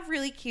already have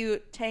really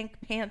cute tank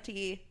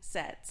panty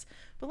sets,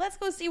 but let's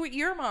go see what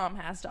your mom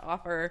has to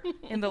offer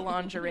in the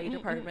lingerie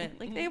department.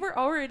 Like they were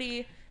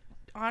already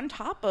on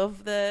top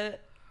of the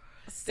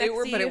They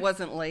were, sexy- but it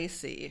wasn't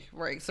lacy,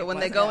 right? So when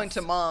they wasn't. go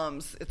into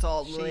Mom's, it's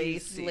all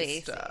lacy,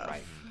 lacy, stuff.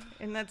 right.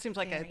 And that seems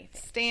like Very a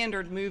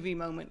standard movie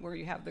moment where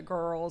you have the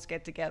girls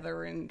get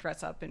together and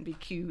dress up and be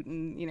cute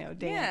and,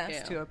 dance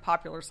Yeah. to a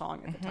popular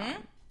song at the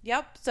time.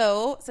 Yep.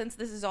 So, since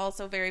this is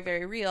also very,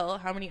 very real,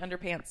 how many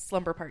underpants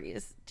slumber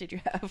parties did you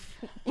have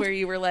where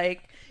you were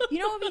like, you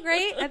know what would be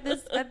great at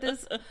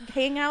this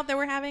hangout that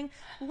we're having?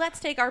 Let's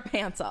take our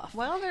pants off.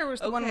 Well, there was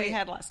the one we Okay.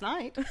 had last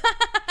night.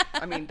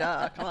 I mean,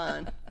 duh, come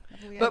on.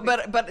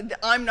 But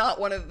I'm not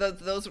one of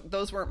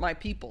those weren't my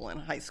people in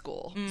high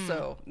school.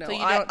 So no, So you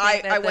don't I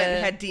think that went and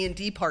the- had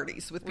D&D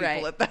parties with people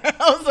Right. at the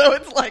house. So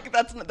it's like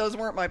those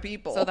weren't my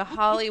people. So the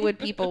Hollywood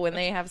people, when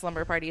they have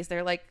slumber parties,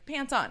 they're like,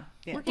 pants on.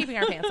 We're keeping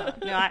our pants on.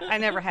 No, I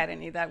never had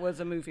any. That was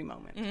a movie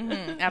moment.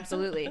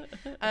 Absolutely.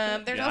 There's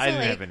Yeah, also I didn't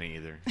like, have any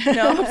either.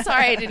 no, I'm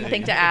sorry, I didn't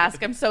think to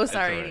ask. I'm so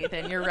sorry, all right.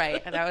 Nathan. You're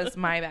right. That was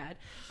my bad.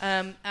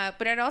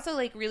 But it also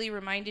like really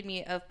reminded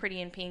me of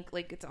Pretty in Pink.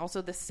 Like it's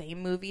also the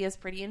same movie as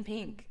Pretty in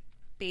Pink,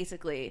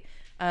 basically,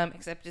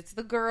 except it's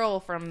the girl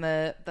from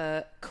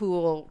the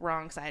cool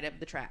wrong side of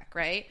the track,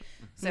 right?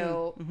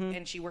 So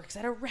and she works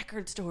at a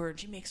record store and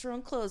she makes her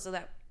own clothes. So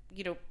that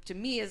to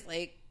me is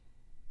like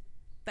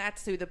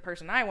that's who the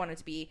person I wanted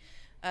to be.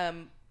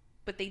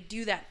 But they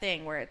do that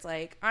thing where it's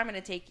like, I'm going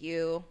to take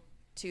you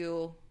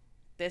to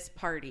this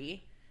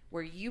party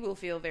where you will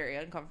feel very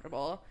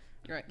uncomfortable.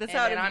 Right. That's and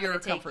out then of I'm your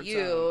gonna take comfort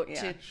you zone. to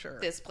Yeah, sure.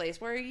 this place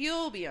where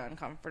you'll be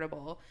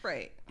uncomfortable.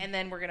 Right. And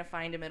then we're going to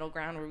find a middle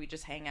ground where we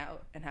just hang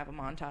out and have a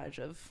montage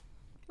of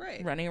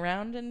Right. running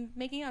around and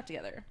making out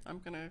together. I'm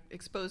going to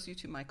expose you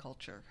to my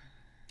culture.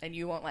 And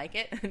you won't like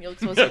it, and you'll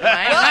expose it to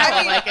mine, and I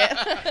won't like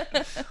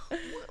it.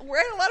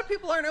 Right, a lot of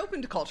people aren't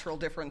open to cultural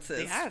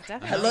differences. Yeah,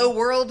 definitely. Hello,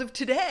 world of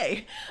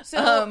today.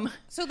 So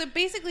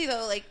basically,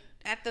 though, like,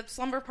 at the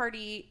slumber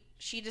party,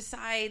 she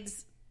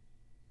decides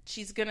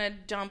she's going to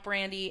dump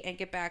Randy and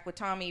get back with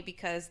Tommy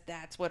because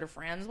that's what her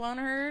friends want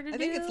her to do. I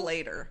think it's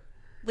later.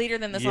 Later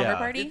than the slumber Yeah.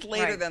 party? It's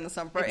later Right. than the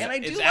slumber party. And I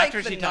do It's like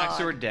after the she talks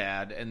to nod. her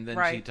dad, and then she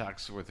Right.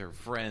 talks with her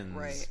friends.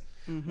 Right.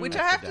 Mm-hmm. Which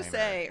At I have the to diner.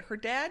 say, her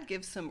dad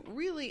gives some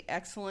really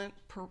excellent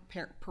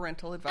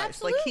parental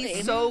advice. Like, Absolutely.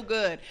 he's so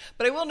good.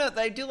 But I will note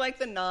that I do like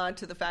the nod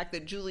to the fact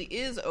that Julie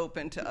is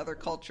open to other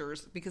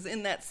cultures, because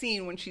in that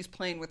scene when she's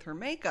playing with her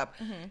makeup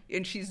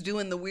and she's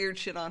doing the weird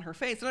shit on her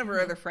face, none of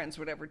her other friends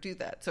would ever do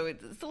that. So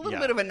it's a little Yeah.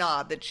 bit of a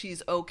nod that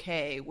she's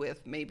okay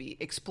with maybe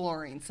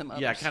exploring some other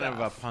Yeah, stuff. kind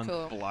of a punk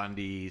Cool.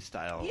 blondie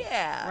style.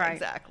 Yeah, Right.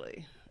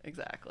 exactly.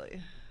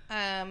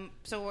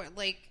 So,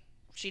 like,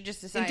 she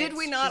just And decides did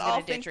we not she's gonna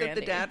all think ditch that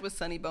the Randy. dad was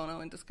Sonny Bono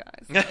in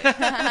disguise?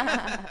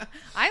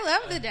 I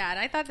love the dad.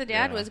 I thought the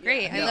dad Yeah. was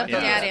great. I Yeah, love yeah.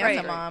 the dad and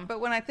Right. the mom. But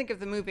when I think of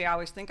the movie, I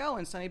always think, oh,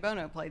 and Sonny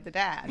Bono played the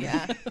dad.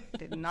 Yeah.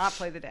 Did not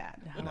play the dad.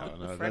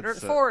 No, Frederick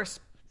that's, Forrest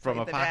from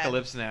played the dad.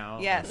 Apocalypse Now.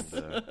 Yes.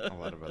 and, a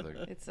lot of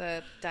other. It's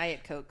a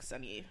Diet Coke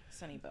Sonny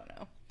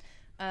Bono.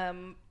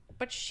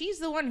 But she's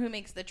the one who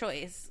makes the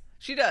choice.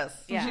 She does.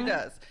 Yeah. She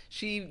does.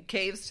 She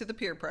caves to the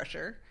peer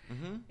pressure,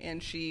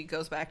 and she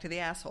goes back to the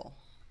asshole,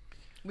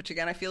 which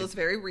again I feel is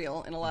very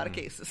real in a lot of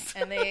cases.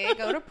 And they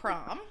go to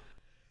prom.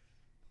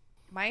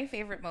 My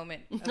favorite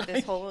moment of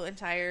this whole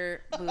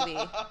entire movie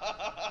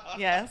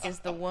Yes. is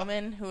the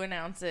woman who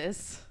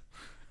announces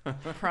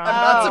prom. I'm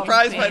not queen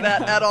surprised by fame.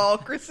 that at all,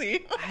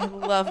 Chrissy. I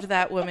loved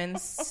that woman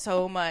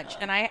so much,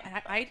 and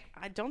I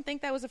don't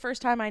think that was the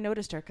first time I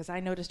noticed her, because I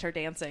noticed her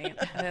dancing,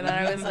 and then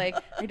I was like,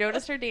 I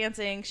noticed her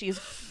dancing. She's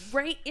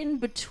right in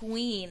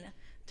between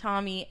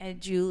Tommy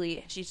and Julie,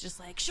 and she's just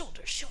like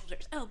shoulders,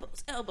 shoulders,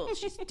 elbows, elbows.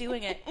 She's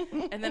doing it,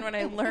 and then when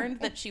I learned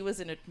that she was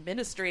an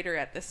administrator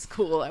at this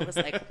school, I was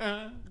like,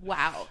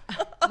 wow,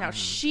 now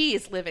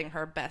she's living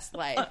her best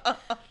life.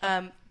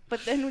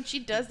 But then when she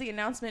does the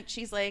announcement,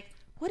 she's like,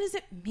 what does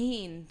it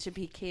mean to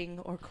be king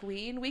or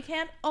queen? We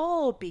can't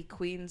all be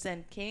queens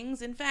and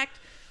kings. In fact,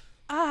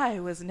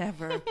 I was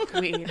never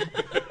queen,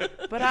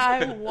 but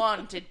I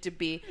wanted to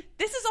be.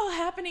 This is all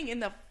happening in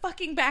the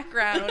fucking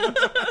background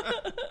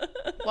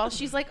while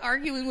she's like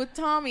arguing with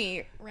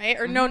Tommy, right?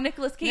 Or no,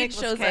 Nicolas Cage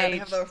Nicolas shows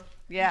Cage. up.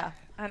 Yeah.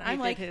 And He I'm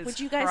did like, his would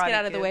you guys Karate get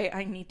out of the Kid. way?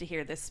 I need to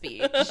hear this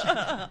speech.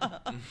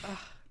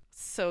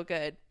 So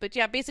good. But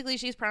yeah, basically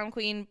she's prom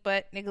queen,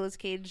 but Nicolas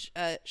Cage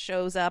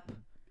shows up.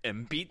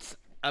 And beats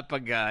up a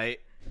guy.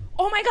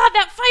 Oh my god,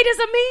 that fight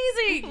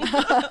is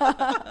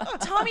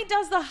amazing! Tommy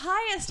does the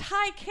highest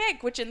high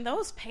kick, which in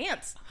those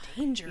pants,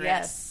 dangerous.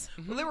 Yes.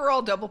 Well, they were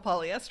all double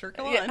polyester.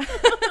 Come on.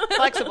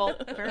 Flexible.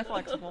 Very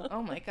flexible.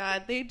 Oh my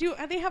god, they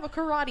have a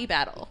karate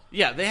battle.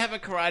 Yeah, they have a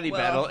karate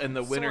Well, battle, and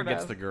the winner sort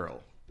gets of. the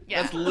girl.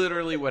 Yeah. That's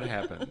literally what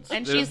happens.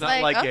 And There's she's not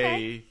like, like okay.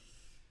 a,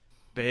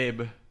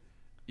 babe,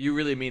 you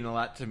really mean a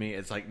lot to me.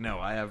 It's like, no,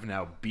 I have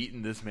now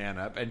beaten this man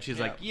up. And she's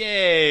like,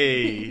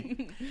 yay!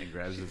 And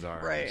grabs his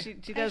arm. Right. She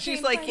does. She's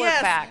she like, work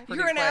yes, back pretty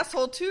you're an quick.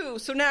 asshole too,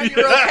 so now you're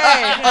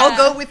okay. I'll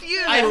go with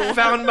you. I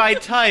found my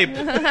type.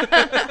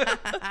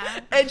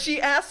 And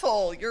she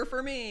asshole, you're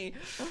for me.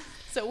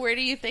 So where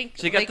do you think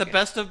She got the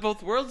best of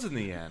both worlds in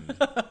the end.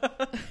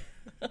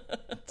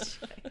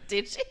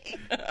 Did she?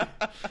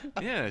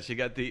 Yeah, she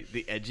got the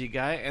edgy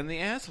guy and the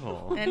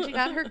asshole. And she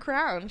got her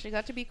crown. She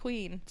got to be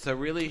queen. So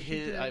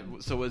really,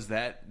 so was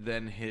that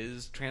then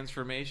his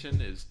transformation?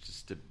 Is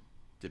just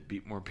to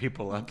beat more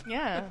people up?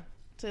 Yeah.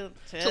 To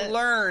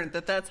Learn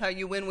that that's how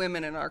you win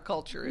women in our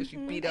culture is you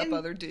beat up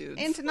other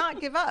dudes. And to not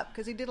give up,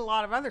 because he did a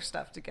lot of other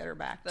stuff to get her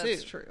back, too.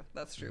 That's true.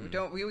 That's true.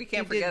 We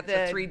can't He did forget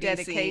the 3D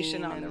dedication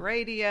scene on the and-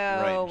 radio.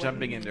 Right, and-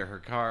 jumping into her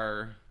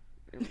car.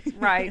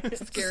 Right.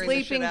 Scaring the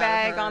shit Sleeping out of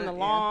bag her, on the yeah.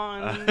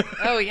 lawn.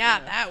 Oh yeah,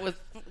 that was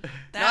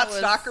Not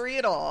was stalkery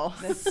at all.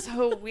 That's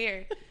so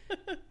weird.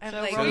 And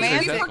So like romantic.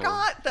 We Successful.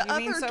 forgot the You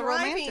mean other so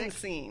driving romantic?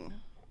 scene.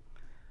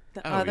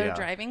 the Oh, other yeah.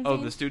 driving Oh,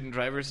 scene? the student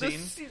driver scene.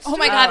 Oh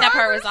my god, that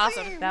part was driver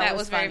awesome. scene. That was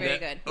was very, fun. very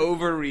good.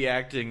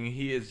 Overreacting.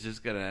 He is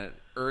just gonna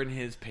earn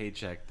his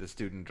paycheck. The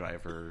student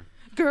driver.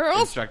 Girls,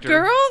 Instructor.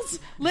 girls,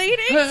 ladies,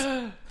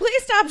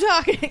 please stop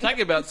talking.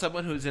 Talking about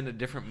someone who's in a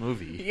different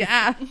movie.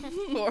 Yeah,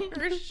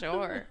 for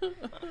sure.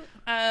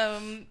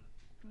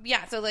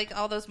 Yeah, so like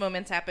all those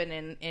moments happen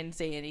in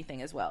Say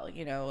Anything as well,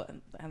 you know,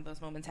 and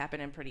those moments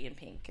happen in Pretty in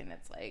Pink, and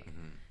it's like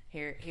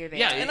here they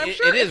Yeah, are. And I'm it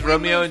sure is if we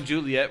Romeo move- and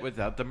Juliet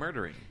without the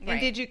murdering. And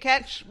Right. did you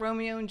catch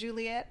Romeo and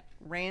Juliet?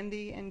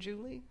 Randy and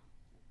Julie?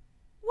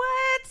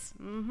 What?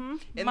 And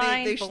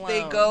Mind they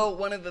blown. go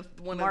one of the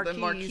Marquees.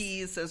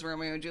 marquees says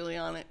Romeo and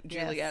Juliet on it.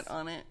 Yes. Juliet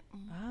on it.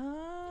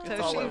 Oh. It's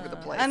So all she- over the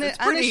place. un- It's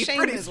pretty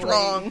unashamedly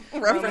strong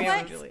Romeo and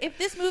reference. Juliet. If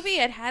this movie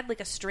had like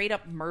a straight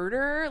up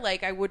murder,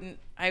 like I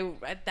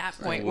at that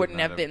point would wouldn't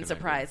not have have been connected.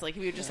 surprised. Like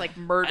if you just like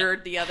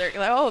murdered the other,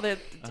 like, oh,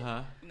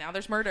 Uh-huh. now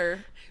there's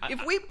murder.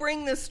 If we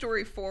bring this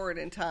story forward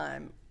in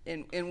time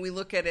and we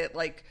look at it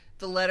like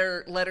the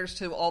letters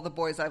to all the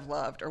boys I've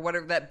loved, or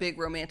whatever that big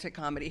romantic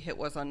comedy hit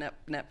was on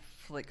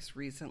Netflix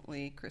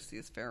recently. Christy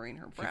is furrowing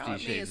her brow 50 at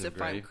me Shades as of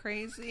if I'm Grey.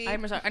 crazy. I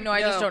just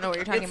don't know what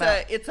you're talking it's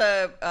about.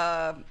 It's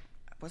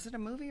was it a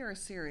movie or a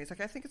series?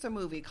 Like I think it's a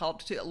movie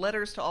called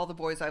Letters to All the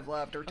Boys I've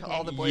Loved, or to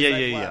all the boys Yeah,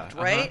 I've yeah, yeah. loved,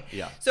 Uh-huh. right?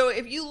 Yeah. So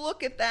if you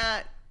look at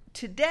that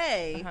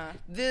today, Uh-huh.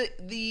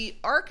 the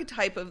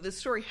archetype of this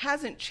story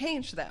hasn't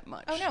changed that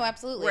much. Oh, no,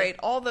 absolutely. Right,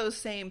 all those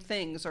same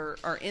things are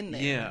in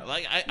there. Yeah,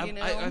 like You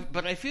know?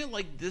 but I feel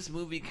like this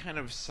movie kind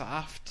of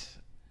soft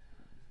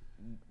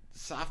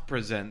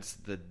presents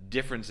the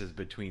differences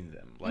between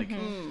them. Like,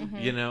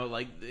 you know,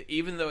 like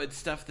even though it's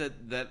stuff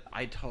that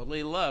I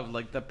totally love,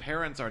 like the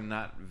parents are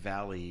not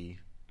Valley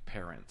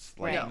parents.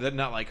 Like Right. they're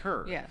not like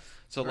her. Yes.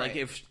 So like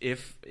Right.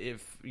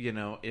 if you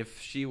know,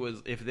 if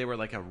they were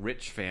like a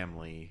rich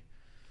family,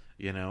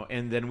 you know,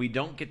 and then we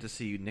don't get to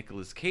see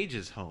Nicolas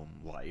Cage's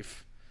home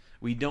life.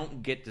 We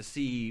don't get to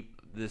see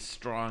this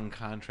strong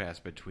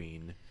contrast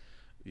between,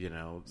 you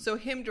know. So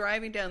him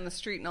driving down the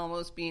street and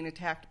almost being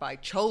attacked by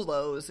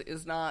cholos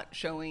is not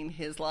showing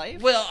his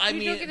life. Well, I You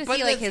mean, don't get to but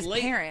see, like, that's his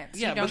parents.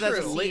 You Yeah, don't but get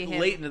that's to see late, him.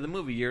 late into the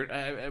movie.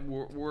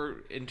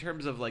 We're in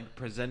terms of like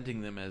presenting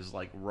them as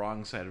like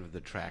wrong side of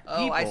the track.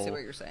 Oh, I see people,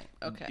 what you're saying.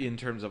 Okay. In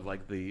terms of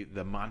like the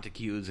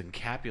Montagues and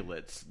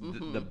Capulets,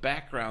 Mm-hmm. the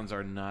backgrounds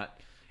are not.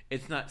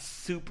 It's not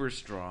super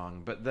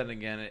strong, but then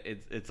again,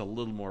 it's a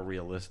little more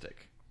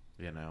realistic.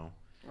 You know.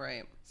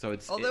 Right. So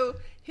it's Although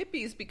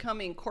hippies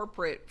becoming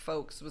corporate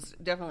folks was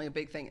definitely a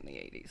big thing in the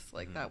 80s.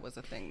 Like that was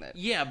a thing that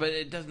yeah, but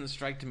it doesn't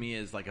strike to me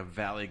as like a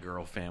Valley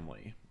Girl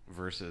family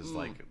versus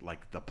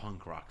like the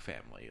punk rock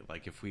family.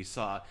 Like if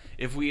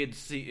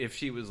if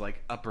she was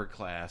like upper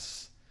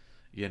class,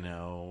 you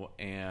know,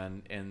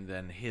 and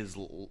then his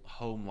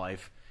home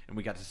life, and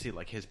we got to see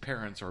like his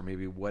parents or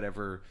maybe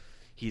whatever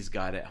he's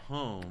got at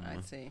home. I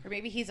see. Or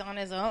maybe he's on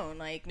his own.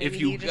 Like If maybe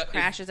you he just got-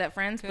 crashes at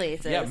friends'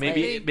 places. Yeah,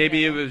 maybe like, maybe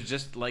you it know. was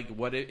just like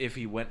what if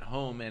he went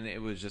home and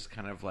it was just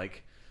kind of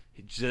like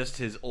just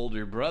his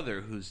older brother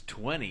who's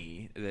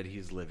 20 that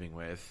he's living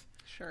with.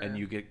 Sure. And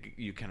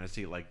you kind of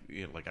see like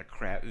like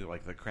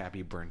the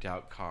crappy burnt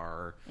out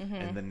car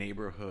and the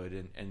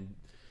neighborhood and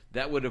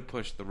that would have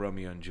pushed the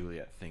Romeo and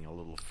Juliet thing a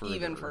little further.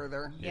 Even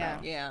further. Yeah.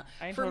 Yeah.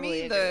 I For totally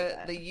me, agree with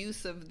that. the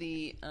use of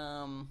the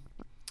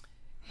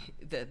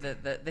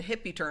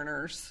hippie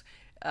turners,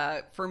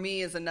 for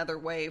me, is another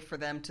way for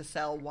them to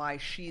sell why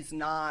she's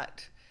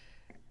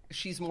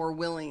more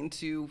willing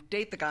to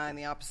date the guy on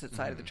the opposite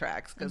side of the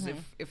tracks. Because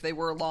if they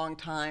were long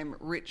time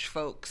rich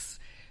folks,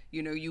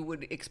 you know, you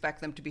would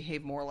expect them to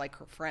behave more like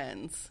her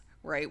friends.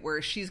 Right,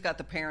 whereas she's got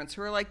the parents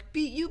who are like,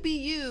 be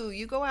you,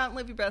 you go out and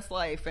live your best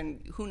life,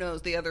 and who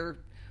knows, the other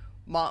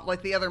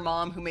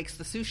mom who makes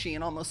the sushi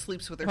and almost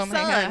sleeps with her Oh son, my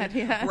God,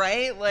 yeah.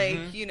 right?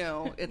 Like, you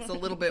know, it's a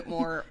little bit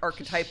more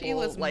archetypal,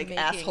 was like making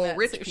asshole that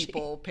rich sushi.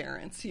 people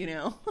parents, you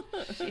know.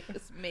 She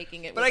was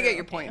making it. But with I her get own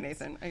your point, hands.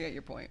 Nathan. I get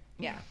your point.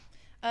 Yeah.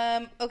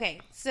 Okay,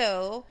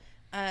 so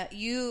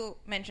you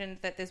mentioned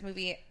that this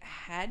movie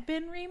had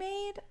been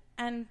remade,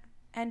 and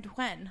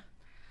when,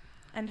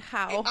 and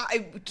how?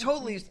 I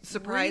totally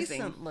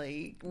surprising.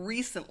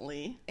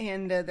 Recently.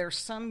 And there's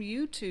some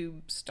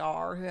YouTube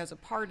star who has a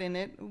part in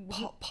it.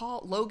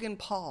 Logan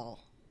Paul.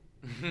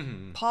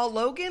 Paul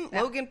Logan?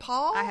 Logan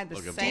Paul? I had the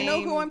Logan Do you same.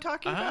 know who I'm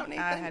talking Uh-huh. about,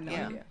 Nathan? I had no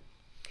Yeah. idea.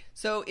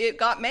 So it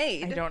got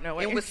made. I don't know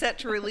what It you're was set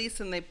to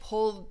release, and they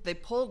pulled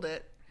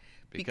it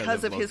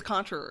because of his Logan.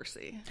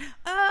 controversy.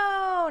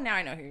 Oh, now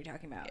I know who you're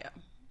talking about. Yeah.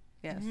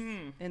 Yes.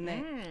 Mm. And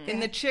they,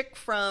 And the chick,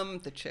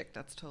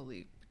 that's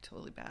totally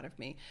bad of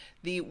me.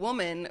 The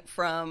woman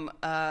from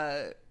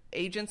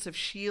Agents of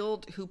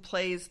S.H.I.E.L.D. who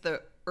plays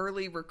the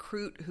early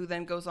recruit who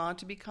then goes on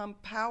to become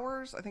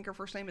Powers, I think her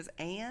first name is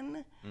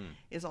Anne,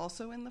 is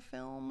also in the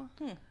film.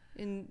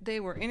 and they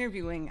were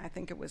interviewing, I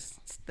think it was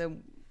the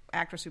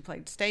actress who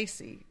played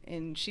Stacy,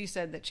 and she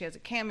said that she has a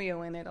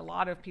cameo in it. A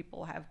lot of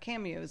people have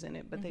cameos in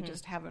it, but they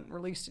just haven't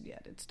released it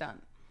yet. It's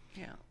done.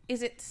 Yeah.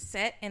 Is it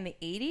set in the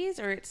 80s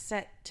or it's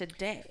set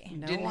today?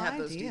 No Didn't have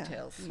those idea.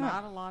 details.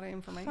 Not a lot of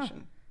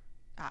information.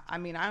 I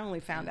mean, I only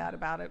found out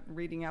about it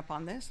reading up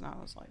on this, and I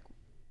was like,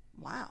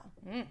 wow.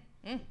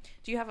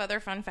 Do you have other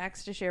fun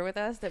facts to share with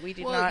us that we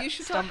did Well, not you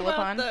should stumble talk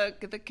about upon?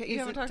 you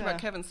haven't it, talked about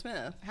Kevin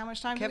Smith. How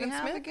much time Kevin do we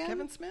have Smith? again?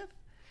 Kevin Smith?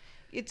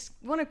 It's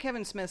one of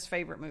Kevin Smith's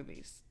favorite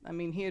movies. I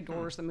mean, he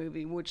adores the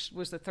movie, which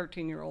was the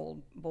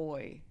 13-year-old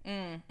boy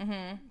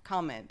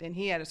comment. And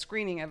he had a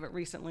screening of it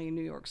recently in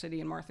New York City,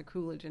 and Martha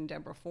Coolidge and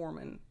Deborah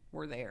Foreman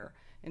were there.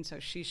 And so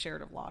she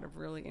shared a lot of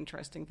really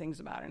interesting things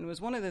about it. And it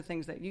was one of the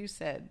things that you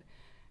said,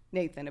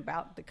 Nathan,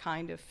 about the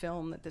kind of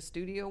film that the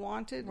studio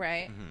wanted.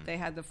 Right. They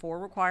had the 4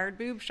 required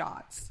boob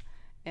shots.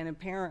 And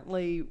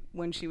apparently,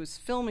 when she was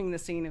filming the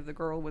scene of the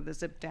girl with the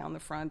zip down the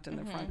front and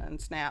the front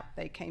unsnap,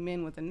 they came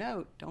in with a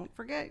note, don't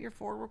forget your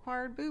 4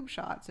 required boob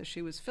shots, as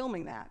she was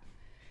filming that.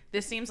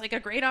 This seems like a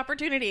great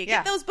opportunity.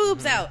 Yeah. Get those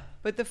boobs out.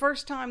 But the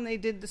first time they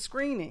did the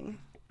screening,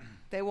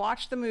 they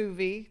watched the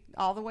movie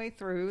all the way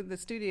through the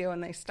studio,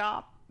 and they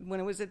stopped. When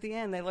it was at the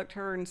end, they looked at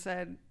her and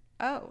said,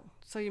 oh,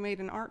 so you made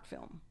an art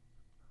film.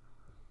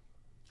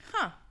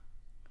 Huh.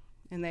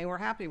 And they were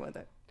happy with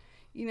it.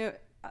 You know,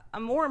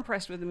 I'm more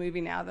impressed with the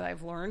movie now that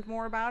I've learned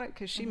more about it,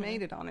 because she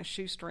made it on a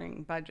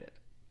shoestring budget.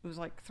 It was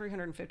like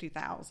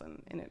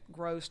 $350,000, and it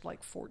grossed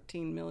like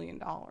 $14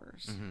 million.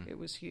 It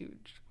was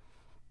huge.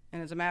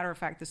 And as a matter of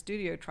fact, the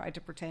studio tried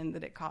to pretend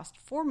that it cost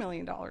 $4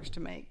 million to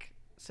make,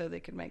 so they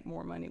could make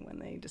more money when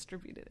they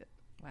distributed it.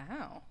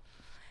 Wow.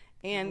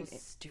 And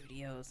Those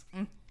studios.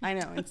 I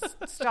know. And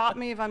stop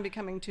me if I'm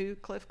becoming too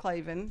Cliff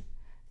Clavin.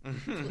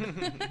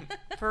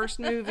 First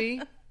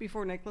movie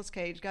before Nicolas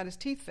Cage got his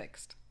teeth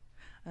fixed,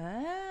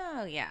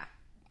 Oh, yeah.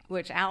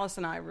 which Alice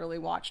and I really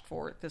watched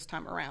for it this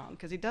time around,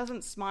 because he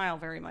doesn't smile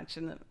very much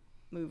in the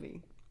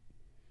movie.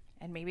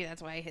 And maybe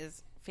that's why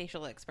his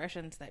facial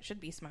expressions that should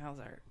be smiles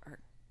are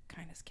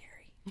kind of scary.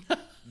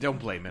 Don't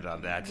blame it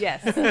on that.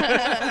 Yes.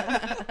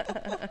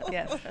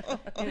 Yes.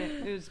 And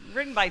it was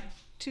written by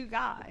 2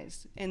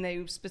 guys, and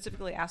they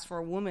specifically asked for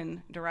a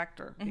woman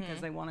director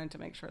because they wanted to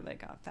make sure they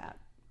got that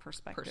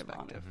perspective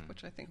on it.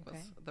 which I think was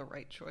the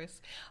right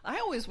choice. I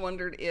always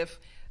wondered if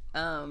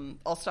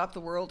I'll Stop the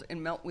World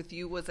and Melt With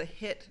You was a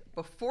hit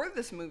before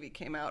this movie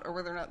came out, or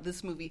whether or not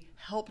this movie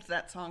helped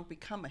that song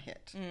become a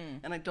hit.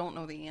 And I don't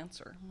know the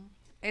answer.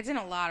 It's in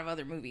a lot of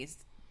other movies,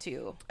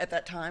 too. At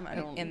that time, I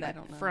don't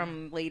know.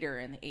 From later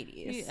in the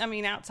 80s. I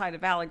mean, outside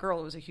of Valley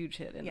Girl, it was a huge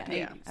hit in the 80s.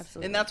 Yeah,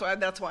 absolutely. And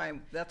that's why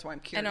I'm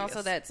curious. And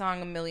also that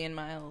song, A Million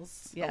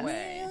Miles Yes.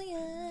 Away.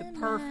 The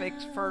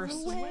perfect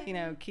first,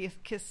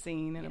 kiss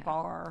scene in a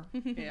bar.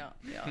 yeah.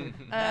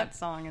 That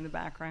song in the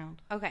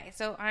background. Okay,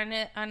 so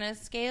on a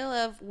scale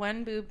of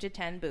 1 boob to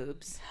 10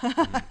 boobs,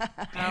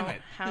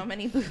 how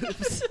many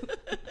boobs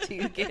do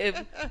you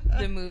give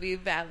the movie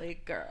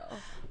Valley Girl?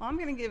 Well, I'm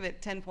going to give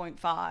it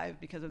 10.5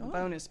 because of the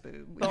bonus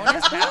boob.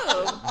 Bonus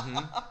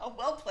boob.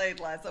 Well played,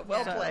 Liza.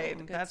 Well So,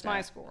 played. that's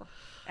my score.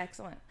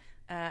 Excellent.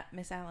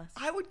 Miss Alice.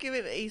 I would give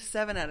it a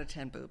 7 out of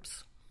 10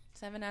 boobs.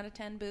 7 out of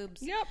 10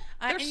 boobs. Yep.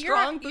 And They're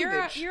strong you're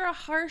boobage. you're a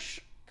harsh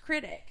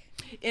critic.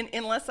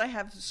 Unless I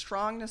have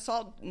strong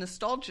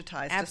nostalgia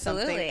ties to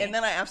Absolutely. something, and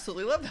then I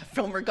absolutely love that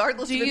film,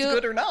 regardless Do if it's you-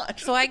 good or not.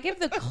 So I give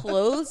the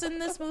clothes in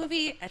this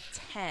movie a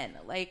 10.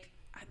 Like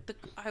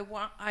I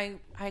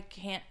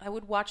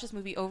would watch this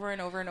movie over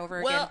and over and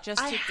over Well, again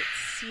just to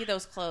see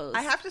those clothes.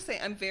 I have to say,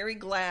 I'm very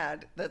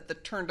glad that the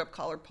turned-up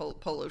collar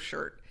polo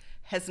shirt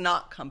has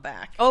not come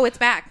back. Oh, it's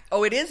back.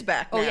 Oh, it is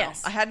back now. Oh,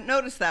 yes. I hadn't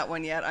noticed that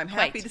one yet. I'm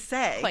happy Quite. to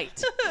say.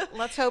 Quite.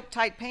 Let's hope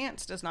Tight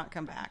Pants does not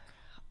come back.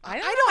 I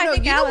don't I know.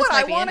 think you know Alice what?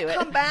 might I be want to into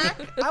it. come back.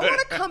 I want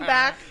to come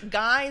back,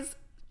 guys,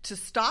 to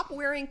stop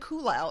wearing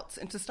culouts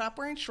and to stop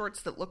wearing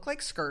shorts that look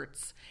like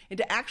skirts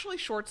into actually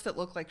shorts that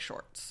look like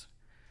shorts.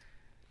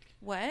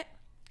 What?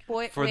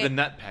 Boy, For wait. the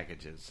nut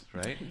packages,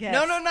 right? Yes.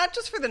 No, not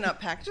just for the nut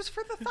pack, just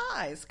for the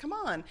thighs. Come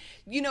on.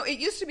 You know, it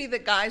used to be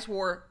that guys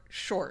wore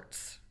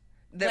shorts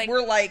that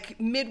were like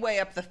midway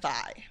up the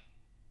thigh.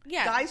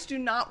 Yeah. Guys do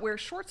not wear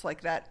shorts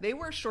like that. They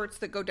wear shorts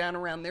that go down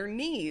around their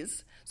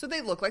knees, so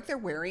they look like they're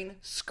wearing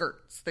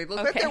skirts. They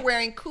look like they're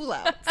wearing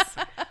culouts.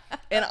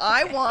 And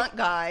I want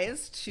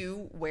guys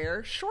to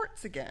wear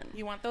shorts again.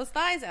 You want those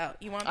thighs out.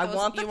 You want I those,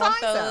 want the you want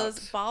thighs those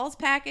out. balls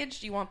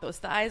packaged. You want those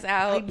thighs I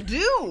out.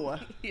 do.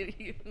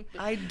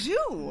 I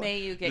do. May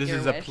you get This your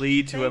is wish. a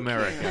plea to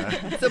America.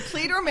 It's a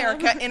plea to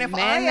America, and if I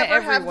Men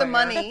ever have the everywhere.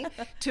 money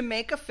to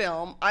make a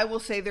film, I will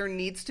say there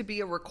needs to be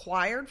a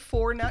required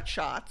 4 nut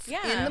shots in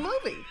Yeah. the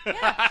movie.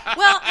 Yeah.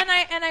 Well, and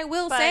I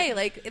will say,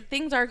 like,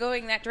 things are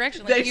going that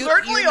direction. Like, They you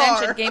certainly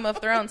mentioned are. Game of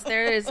Thrones.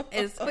 There is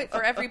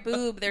for every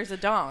boob, there's a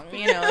dong.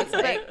 You know, it's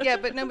like Yeah,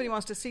 but nobody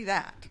wants to see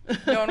that.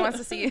 no one wants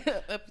to see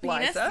a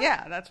penis. Liza?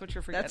 Yeah, that's what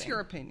you're forgetting. That's your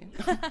opinion.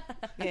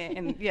 Yeah,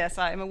 and yes,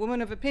 I am a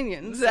woman of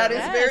opinions. That so is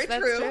Yes, very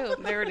that's true.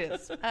 true. there it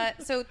is.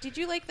 So, did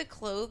you like the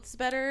clothes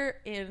better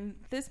in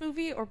this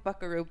movie or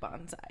Buckaroo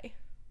Banzai?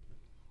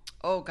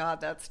 Oh, God,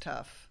 that's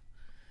tough.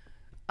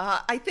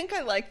 I think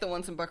I like the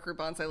ones in Buckaroo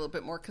Banzai a little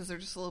bit more because they're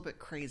just a little bit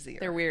crazier.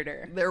 They're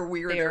weirder. They're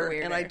weirder. They are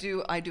weirder. And I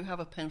do have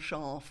a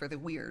penchant for the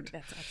weird.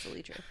 That's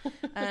absolutely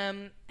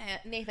true.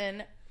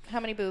 Nathan,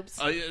 how many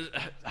boobs?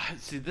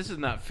 See, this is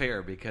not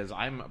fair because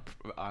I'm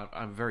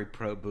very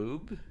pro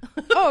boob.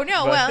 Oh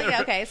no! Well,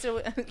 yeah, okay.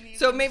 So,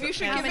 So maybe you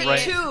should How give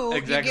many- it 2.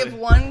 Exactly. You give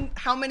 1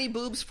 how many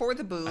boobs for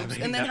the boobs,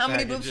 many and then nut how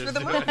many boobs for the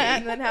packages. movie.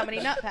 and then how many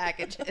nut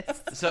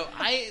packages?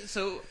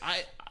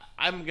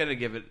 I'm gonna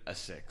give it a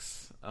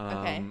 6.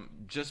 Okay.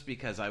 Just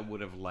because I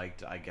would have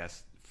liked, I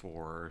guess,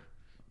 for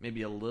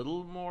maybe a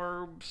little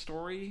more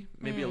story,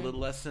 maybe a little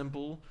less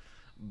simple,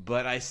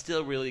 but I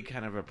still really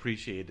kind of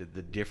appreciated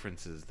the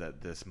differences that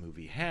this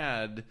movie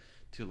had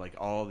to like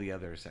all the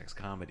other sex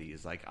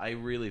comedies. Like I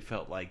really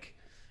felt like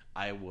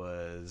I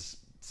was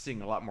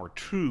seeing a lot more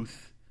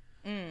truth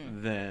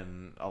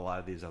than a lot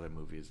of these other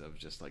movies of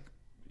just like,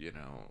 you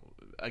know,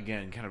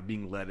 again, kind of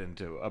being led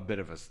into a bit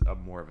of a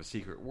more of a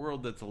secret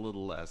world that's a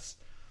little less.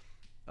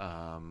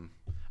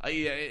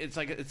 It's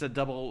like it's a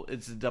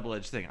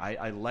double-edged thing.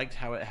 I liked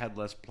how it had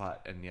less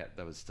plot, and yet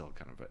that was still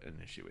kind of an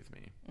issue with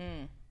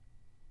me.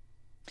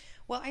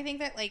 Well, I think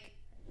that like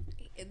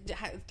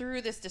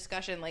through this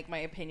discussion, like my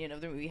opinion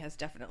of the movie has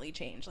definitely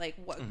changed. Like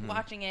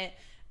watching it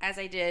as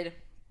I did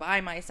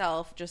by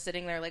myself, just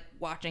sitting there like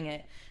watching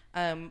it.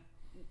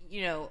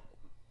 You know,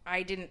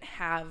 I didn't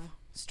have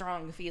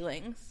strong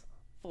feelings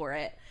for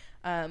it,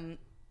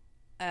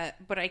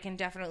 but I can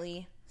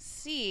definitely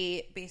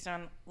see, based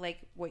on like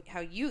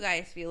how you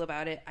guys feel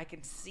about it, I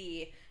can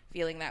see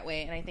feeling that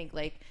way. And I think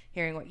like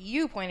hearing what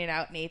you pointed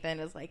out, Nathan,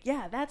 is like,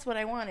 yeah, that's what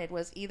I wanted,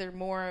 was either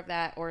more of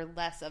that or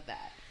less of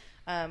that.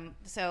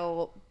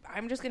 So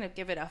I'm just gonna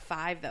give it a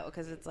 5 though,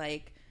 because it's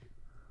like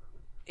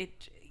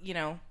it, you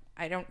know,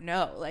 I don't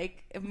know,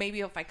 like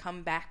maybe if I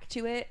come back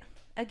to it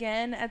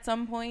again at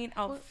some point,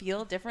 I'll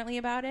feel differently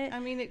about it. I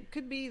mean, it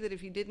could be that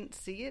if you didn't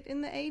see it in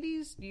the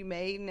 80s, you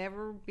may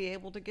never be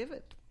able to give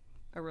it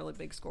a really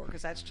big score,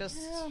 because that's just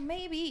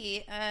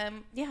maybe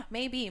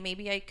maybe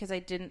because I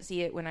didn't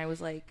see it when I was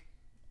like,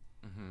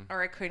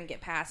 or I couldn't get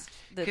past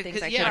the things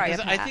I couldn't get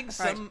past. I think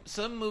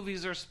some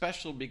movies are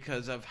special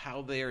because of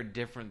how they are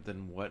different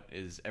than what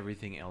is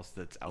everything else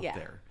that's out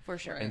there, for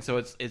sure. And so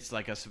it's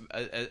like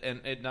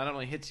and it not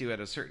only hits you at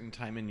a certain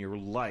time in your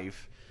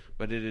life,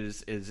 but it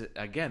is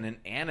again an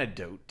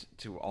antidote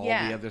to all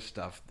the other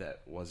stuff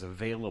that was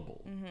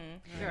available.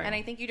 Sure. And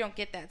I think you don't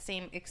get that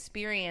same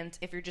experience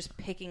if you're just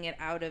picking it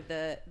out of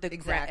the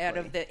Exactly. out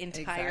of the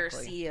entire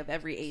Exactly. sea of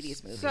every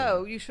 80s movie.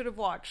 So you should have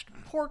watched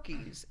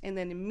Porky's and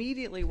then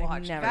immediately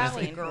watched never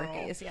Valley seen Girl.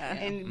 Porky's, yeah.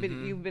 And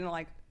you've been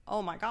like,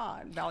 oh my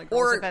God, Valley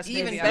Girl's Or the best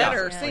even movie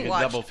better, I've ever so Like a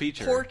watch double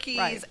feature. Porky's,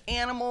 Right.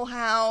 Animal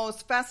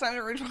House, Fast and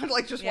the Original.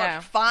 Like just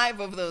watch 5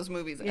 of those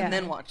movies Yeah. and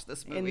then watch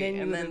this movie, And then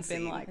you would have see.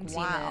 been like, and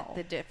wow. seen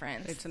the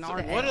difference. It's an the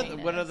art.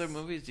 What other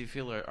movies do you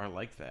feel are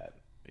like that?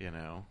 You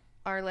know,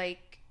 are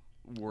like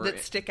that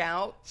stick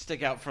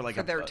out for like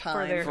for their time.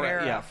 For their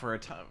era. for a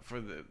time,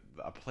 for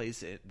a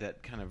place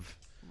that kind of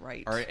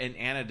Right. or an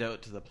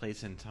antidote to the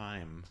place and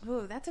time.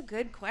 Ooh, that's a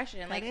good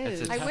question. Like,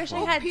 is. It's a I tough wish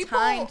one. I had People-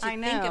 time to I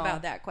think know.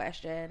 about that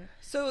question.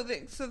 So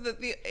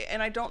the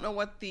and I don't know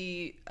what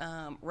the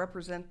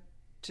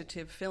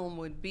representative film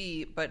would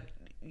be, but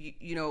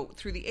you know,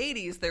 through the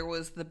 80s there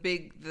was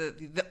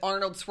the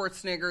Arnold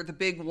Schwarzenegger, the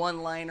big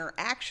one-liner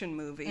action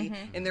movie,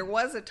 and there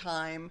was a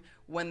time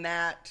when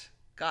that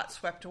got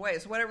swept away.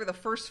 So whatever the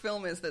first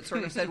film is that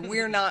sort of said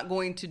we're not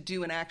going to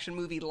do an action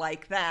movie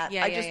like that,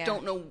 I just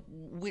don't know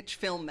which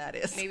film that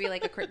is. Maybe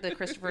like the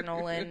Christopher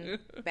Nolan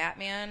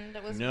Batman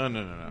that was No.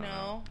 No,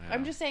 Yeah.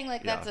 I'm just saying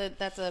like Yeah.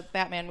 that's a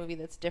Batman movie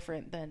that's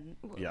different than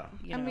Yeah.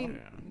 you I know. mean,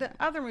 the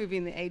other movie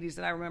in the 80s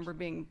that I remember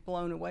being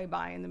blown away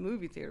by in the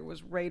movie theater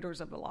was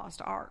Raiders of the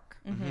Lost Ark.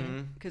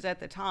 Because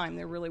at the time,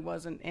 there really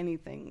wasn't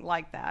anything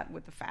like that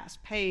with the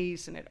fast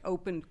pace, and it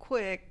opened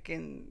quick,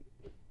 and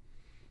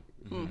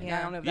I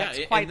don't know if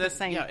that's quite the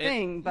same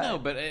thing. But no,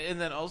 but and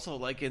then also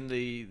like in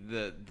the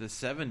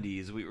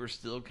 70s, we were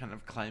still kind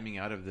of climbing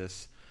out of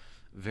this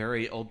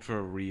very ultra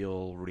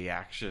real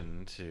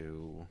reaction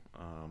to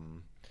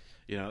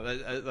you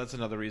know, that's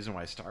another reason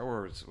why Star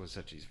Wars was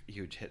such a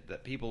huge hit,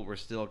 that people were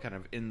still kind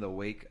of in the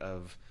wake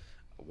of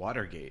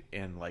Watergate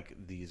and like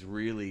these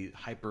really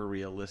hyper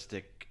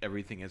realistic,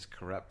 everything is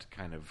corrupt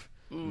kind of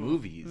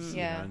movies,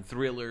 you know, and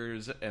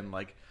thrillers, and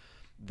like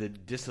the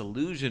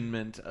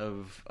disillusionment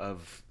of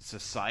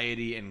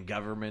society and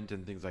government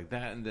and things like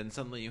that. And then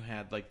suddenly you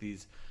had like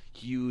these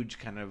huge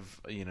kind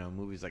of, you know,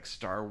 movies like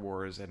Star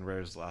Wars and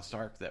Raiders of the Lost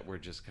Ark that were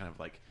just kind of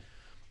like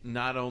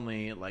not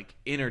only like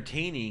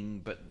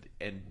entertaining but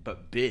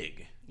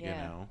big, you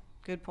know.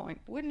 good point.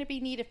 Wouldn't it be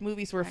neat if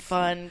movies were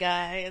fun,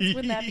 guys?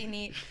 Wouldn't that be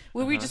neat?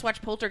 Well, we just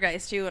watched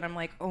Poltergeist too, and I'm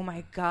like, oh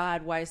my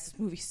God, why is this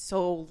movie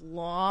so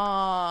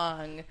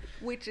long?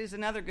 Which is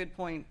another good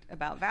point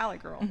about Valley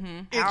Girl.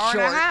 It's Hour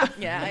short. and a half.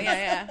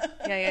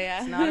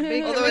 Yeah. Not a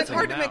big Although it's movie.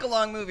 hard to make a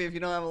long movie if you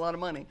don't have a lot of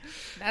money.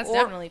 That's or,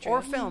 definitely true.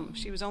 Or film.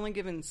 She was only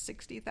given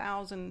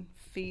 60,000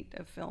 feet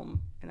of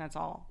film, and that's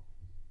all.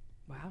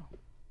 Wow.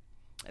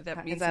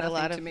 That means that a nothing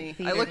lot to of me.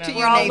 theater I look to numbers? you,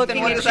 We're all Nathan.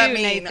 looking What at does that you,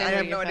 mean? Nathan. I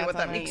have no Your idea what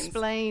thoughts that on it. means.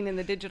 Explain in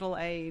the digital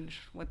age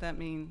what that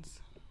means.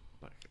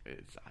 Look,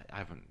 I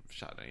haven't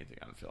shot anything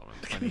on film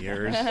in 20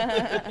 years.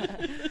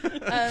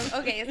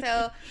 Okay,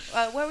 so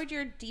what would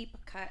your deep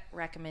cut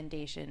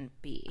recommendation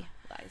be,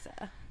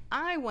 Liza?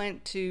 I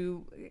went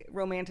to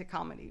romantic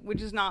comedy,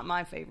 which is not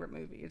my favorite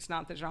movie. It's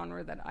not the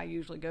genre that I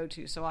usually go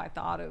to. So I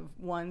thought of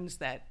ones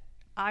that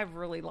I've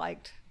really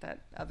liked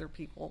that other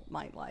people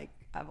might like.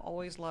 I've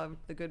always loved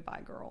The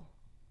Goodbye Girl.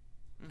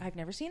 I've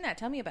never seen that.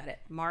 Tell me about it.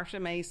 Marsha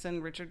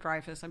Mason, Richard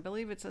Dreyfuss. I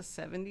believe it's a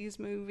 70s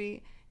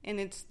movie, and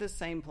it's the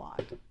same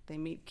plot. They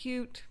meet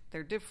cute,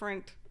 they're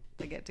different,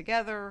 they get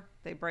together,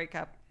 they break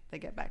up, they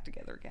get back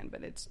together again.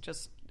 But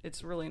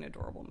it's really an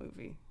adorable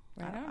movie.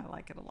 Right on. I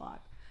like it a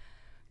lot.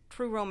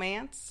 True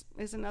Romance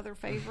is another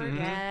favorite.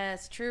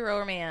 Yes, True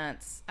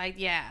Romance.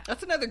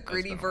 That's another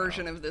gritty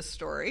version of this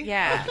story.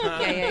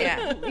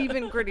 Yeah.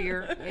 Even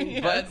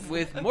grittier. But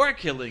with more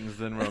killings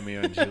than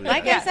Romeo and Juliet.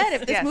 Like I said,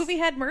 if this yes. movie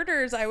had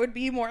murders, I would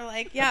be more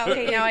like, yeah,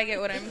 okay, now I get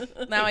what I'm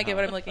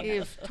looking at.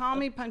 If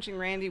Tommy punching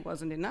Randy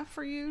wasn't enough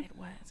for you, It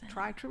wasn't.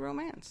 try True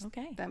Romance.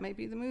 Okay. That may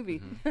be the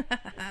movie.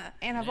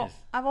 And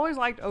I've always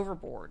liked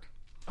Overboard.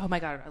 Oh my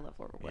god, I love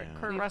Overboard. Yeah.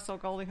 Kurt Russell,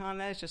 Goldie Hawn,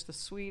 that is just the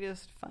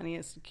sweetest,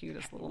 funniest,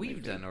 cutest little We've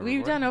movie. done Overboard.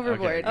 We've done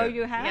Overboard. Okay, Oh, good.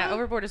 you have? Yeah,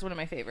 Overboard is one of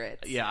my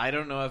favorites. Yeah, I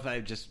don't know if I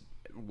just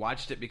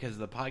watched it because of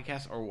the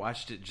podcast or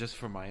watched it just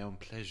for my own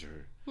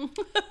pleasure.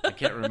 I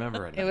can't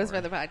remember It anymore. was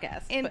for the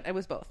podcast, but it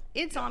was both.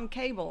 It's on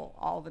cable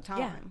all the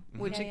time,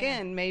 which Yeah,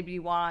 again may be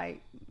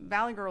why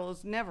Valley Girl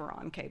is never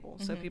on cable,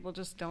 so people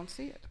just don't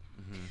see it.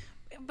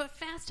 But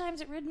Fast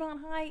Times at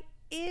Ridgemont High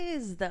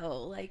is,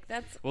 though. Like,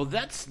 that's... Well,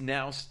 that's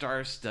now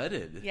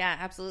star-studded. Yeah,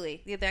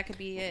 absolutely. Yeah, that could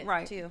be it,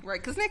 Right. too.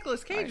 Right, because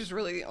Nicolas Cage is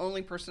really the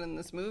only person in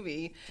this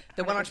movie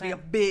that went on to be a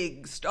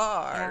big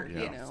star,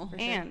 Yeah. you know.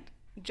 And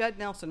Judd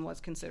Nelson was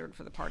considered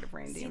for the part of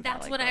Randy. See, in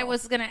that's Valley what Girl.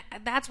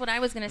 I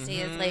was gonna say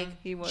is like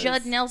He was-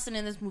 Judd Nelson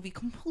in this movie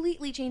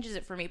completely changes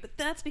it for me, but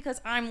that's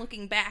because I'm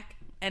looking back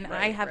and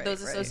I have right,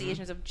 those right.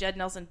 associations of Judd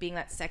Nelson being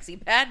that sexy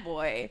bad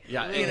boy.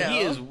 Yeah, you and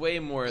he know? is way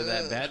more of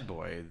that bad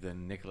boy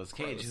than Nicolas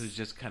Cage, who's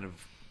just kind of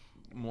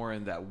more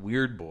in that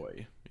weird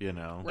boy, you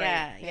know?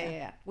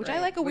 Yeah. Which I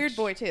Right, like a weird which-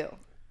 boy too.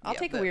 I'll Yeah,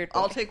 take a but weird boy.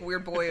 I'll take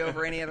weird boy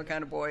over any other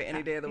kind of boy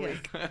any day of the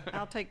week.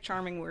 I'll take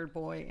charming weird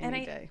boy and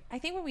any day. I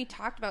think when we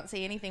talked about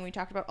Say Anything, we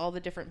talked about all the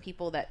different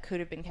people that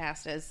could have been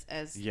cast as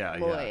Yeah,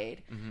 yeah.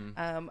 Lloyd.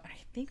 I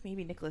think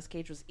maybe Nicolas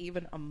Cage was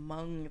even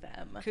among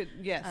them.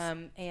 Yes.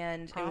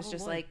 And it was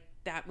just Probably. like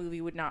that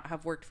movie would not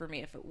have worked for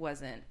me if it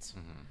wasn't,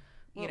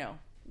 you know.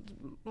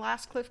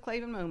 Last Cliff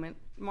Clavin moment,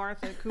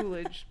 Martha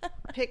Coolidge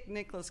picked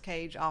Nicolas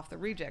Cage off the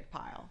reject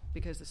pile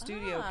because the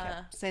studio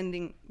kept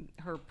sending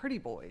her pretty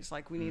boys,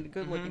 like, we need a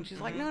good looking. She's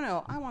like,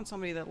 no, I want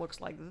somebody that looks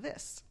like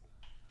this.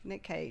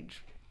 Nick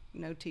Cage,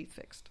 no teeth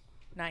fixed.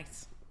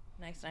 Nice.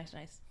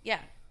 Yeah,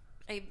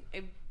 I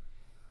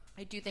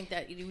do think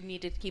that you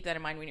need to keep that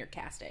in mind when you're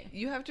casting.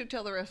 You have to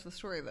tell the rest of the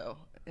story, though.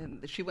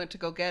 And she went to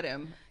go get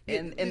him,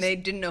 and they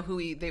didn't know who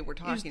they were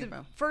It was talking the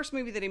about. first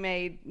movie that he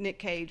made, Nick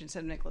Cage, instead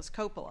of Nicholas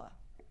Coppola.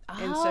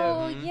 And Oh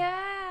so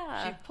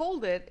yeah. she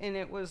pulled it, and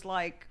it was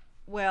like,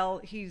 well,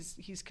 he's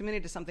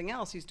committed to something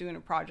else. He's doing a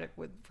project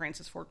with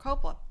Francis Ford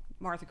Coppola.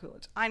 Martha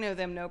Coolidge. I know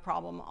them, no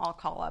problem. I'll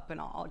call up and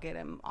I'll get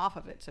him off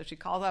of it. So she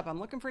calls up. I'm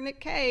looking for Nick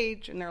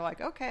Cage, and they're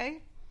like, okay,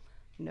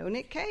 no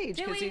Nick Cage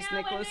Do because we he's know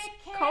a Nicholas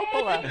Nick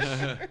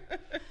Coppola.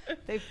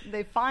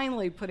 they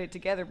finally put it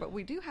together, but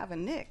we do have a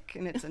Nick,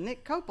 and it's a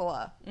Nick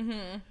Coppola.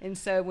 And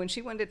so when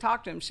she went to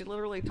talk to him, she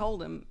literally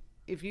told him,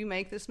 "If you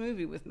make this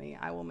movie with me,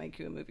 I will make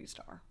you a movie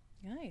star."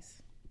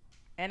 Nice.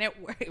 And it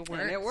worked.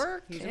 And it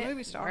worked. He's a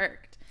movie star.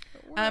 Worked.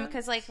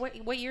 Because like,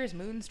 what year is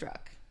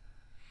Moonstruck?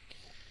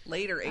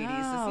 Later 80s,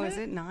 Oh, isn't is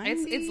it? it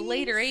 90s? It's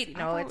later 80s. I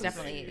No, thought it's it was-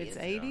 definitely 80s. It's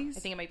 80s? I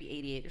think it might be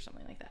 88 or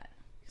something like that.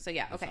 So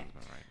yeah, okay. sounds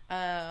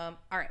about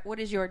All right. What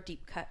is your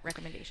deep cut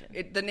recommendation?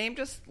 The name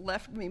just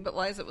left me, but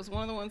Liza, it was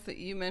one of the ones that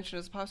you mentioned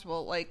as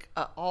possible, like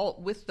all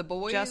with the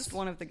boys. Just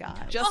one of the guys.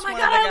 Just oh my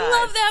one god, of the I guys.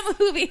 love that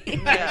movie.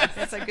 Yeah.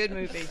 It's a good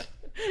movie.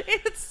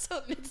 It's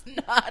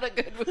not a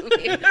good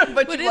movie,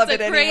 But you it's love a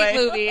it great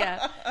anyway. movie.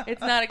 Yeah, it's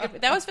not a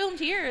good. That was filmed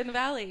here in the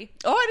Valley.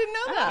 Oh, I didn't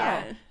know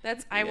that. Yeah,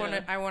 that's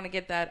I want to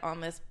get that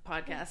on this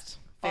podcast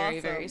very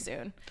Awesome. very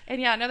soon.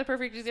 And yeah, another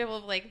perfect example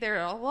of like there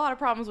are a lot of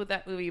problems with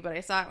that movie, but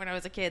I saw it when I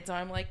was a kid, so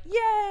I'm like,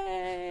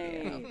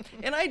 yay!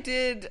 And I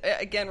did,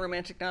 again,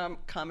 romantic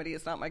comedy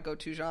is not my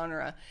go-to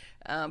genre,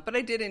 but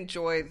I did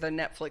enjoy the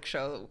Netflix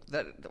show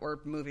or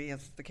movie,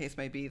 as the case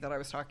may be, that I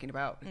was talking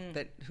about,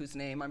 whose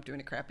name I'm doing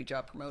a crappy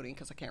job promoting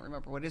because I can't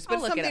remember what it is. But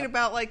I'll it's look it something up.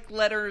 about like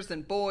letters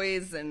and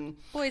boys and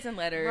Boys and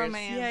Letters.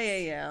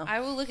 Romance. yeah. I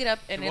will look it up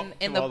and in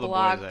To the all the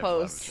blog boys I've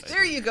post. loved.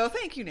 There you go.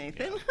 Thank you,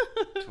 Nathan.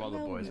 To all the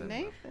boys I love.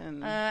 Nathan.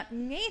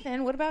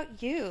 Nathan, what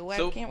about you? I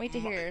can't wait to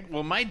hear.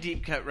 Well, my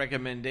deep cut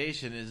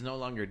recommendation is no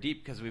longer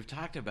deep because we've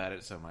talked about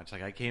it so much.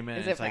 Like I came in,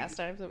 Is and it it's like Fast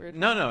Times that we're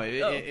no,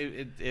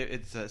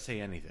 it's Say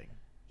Anything.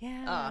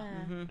 Yeah.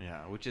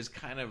 Yeah, which is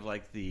kind of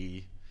like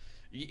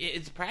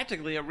it's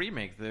practically a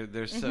remake.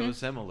 They're so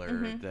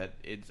similar that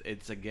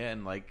it's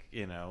again like,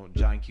 you know,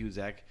 John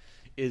Cusack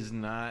is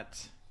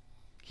not.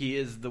 He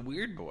is the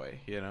weird boy,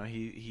 you know.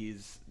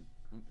 He's,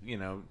 you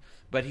know,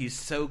 but he's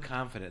so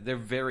confident. They're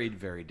very,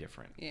 very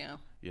different. Yeah.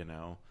 You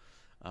know,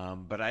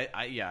 but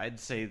I'd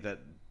say that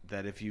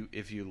if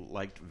you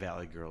liked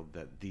Valley Girl,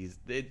 that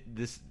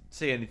this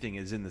Say Anything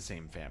is in the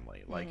same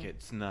family. Like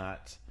it's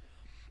not.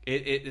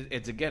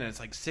 It's again. It's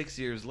like 6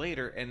 years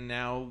later, and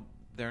now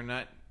they're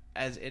not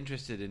as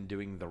interested in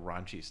doing the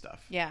raunchy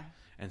stuff. Yeah.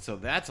 And so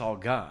that's all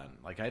gone.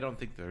 Like I don't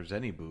think there's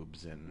any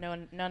boobs in. No,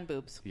 none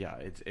boobs. Yeah,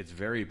 it's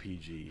very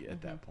PG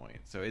at that point.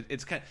 So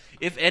it's kind of,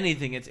 if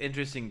anything, it's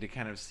interesting to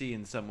kind of see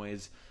in some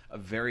ways a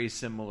very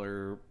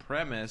similar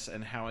premise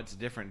and how it's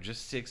different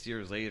just 6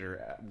 years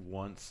later.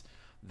 Once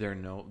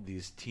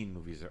these teen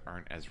movies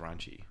aren't as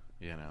raunchy,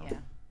 you know. Yeah,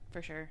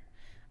 for sure.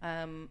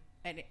 And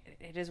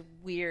it is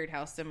weird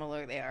how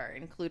similar they are,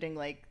 including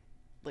like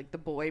the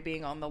boy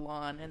being on the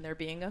lawn and there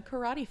being a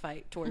karate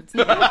fight towards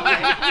the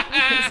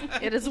end.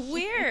 It is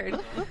weird.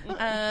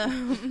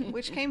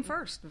 Which came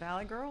first,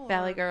 Valley Girl?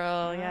 Valley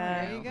Girl,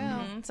 yeah. There you go.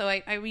 Mhm. So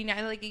I mean,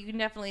 I like, you can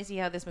definitely see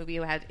how this movie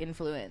had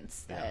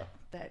influence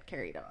that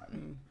carried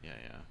on. Yeah.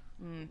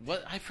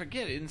 What, I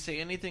forget. It didn't say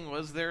anything.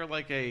 Was there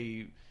like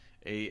a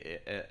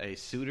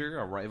suitor,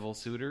 a rival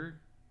suitor?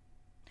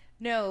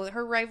 No,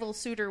 her rival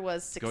suitor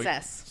was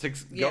Success.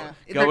 Yeah.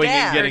 Going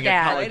and getting Her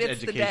dad. a college Right?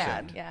 It's the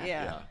education.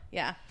 dad.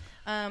 Yeah.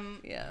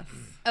 Yes.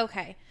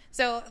 Okay.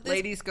 So this,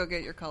 Ladies, go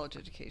get your college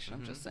education.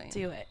 I'm just saying.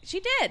 do it.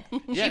 She did.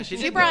 Yeah, she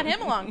did brought go.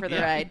 him along for the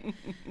ride.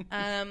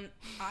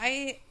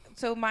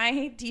 So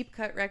my deep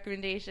cut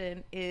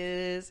recommendation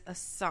is a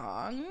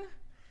song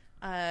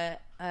by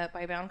a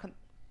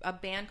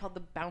band called the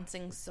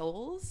Bouncing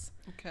Souls.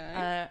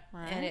 Okay.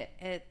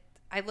 And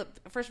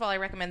first of all, I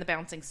recommend the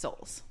Bouncing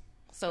Souls.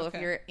 So if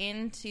Okay. you're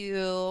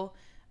into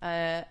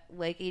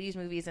like 80s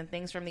movies and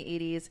things from the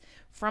 80s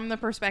from the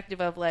perspective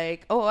of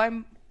like, oh,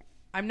 I'm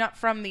not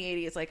from the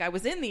 80s, like I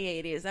was in the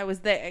 80s, I was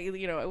there,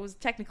 it was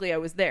technically I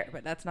was there,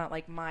 but that's not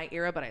like my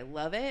era, but I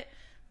love it.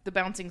 The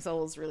Bouncing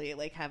Souls really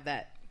like have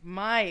that,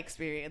 my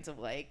experience of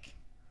like,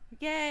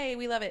 yay,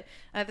 we love it.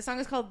 The song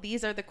is called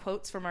These Are the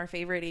Quotes from Our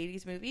Favorite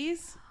 80s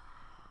Movies.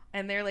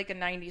 And they're like a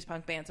 90s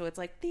punk band. So it's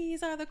like,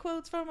 these are the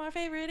quotes from our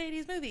favorite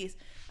 80s movies.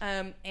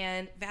 And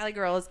Valley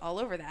Girl is all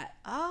over that.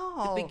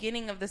 Oh. The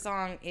beginning of the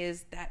song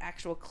is that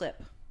actual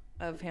clip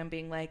of him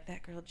being like,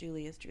 that girl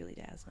Julie is truly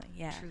dazzling.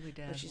 Yeah. Truly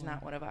But she's dazzling.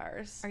 not one of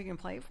ours. Are you going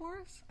to play it for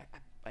us?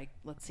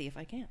 Let's see if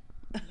I can.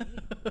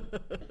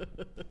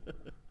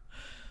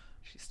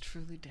 She's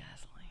truly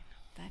dazzling.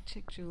 That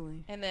chick,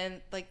 Julie. And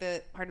then like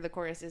the part of the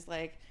chorus is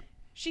like,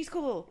 she's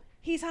cool.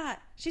 He's hot.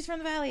 She's from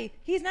the Valley.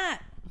 He's not.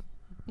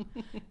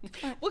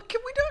 Well,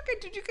 can we talk?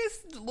 Did you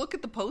guys look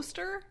at the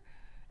poster?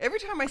 Every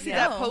time I see No.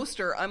 that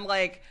poster, I'm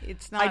like,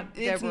 It's not it's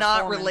Deborah not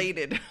Foreman.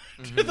 related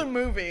to the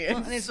movie. It's,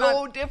 and it's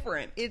so not-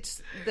 different.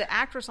 It's the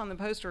actress on the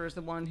poster is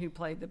the one who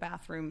played the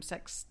bathroom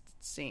sex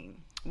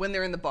scene. When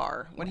they're in the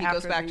bar, when he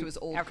After goes back the- to his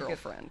old after the-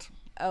 girlfriend.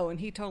 Oh, and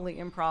he totally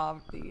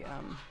improv the.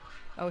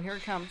 Oh, here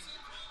it comes.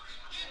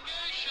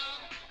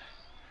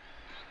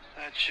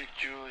 That chick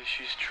Julie,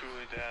 she's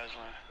truly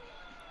dazzling.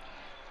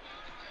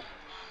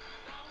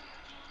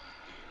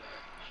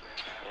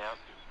 Yep.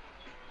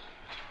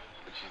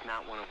 But she's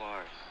not one of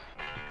ours.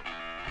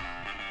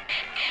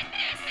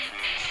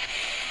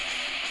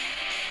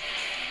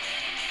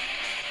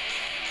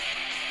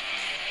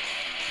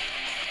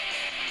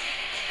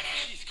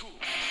 She's cool.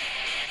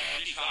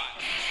 He's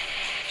hot.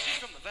 She's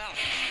from the Valley.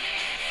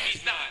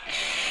 He's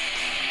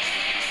not.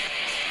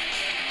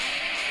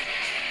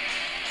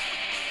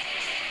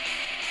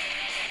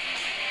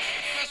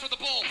 Mess with the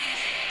bull.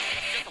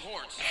 Get the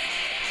horns.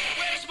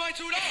 Where's my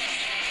 $2?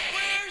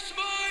 Where's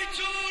my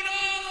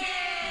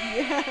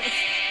 $2?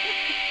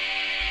 Yes.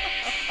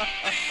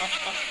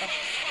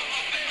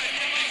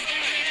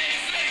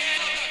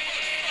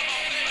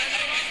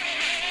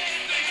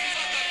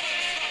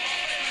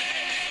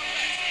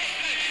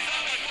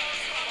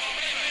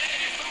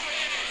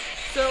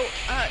 So,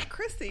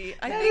 Chrissy,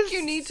 I That think is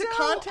you need to so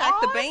contact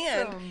the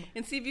band awesome.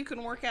 and see if you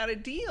can work out a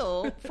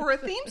deal for a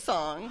theme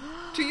song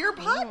to your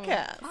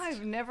podcast.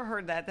 I've never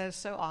heard that. That is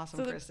so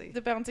awesome, So Chrissy.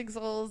 the Bouncing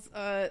Souls,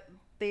 a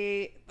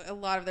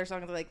lot of their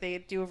songs are like, they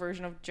do a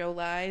version of Joe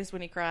Lies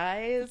when he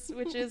cries,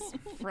 which is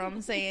from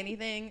Say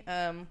Anything.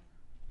 So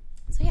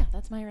yeah,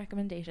 that's my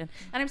recommendation.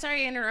 And I'm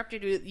sorry I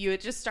interrupted you.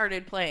 It just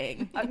started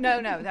playing.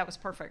 No, that was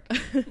perfect.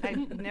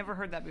 I've never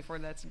heard that before.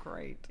 That's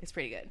great. It's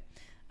pretty good.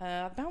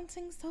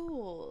 Bouncing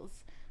Souls.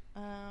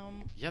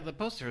 Yeah, the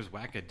poster is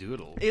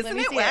wackadoodle. Isn't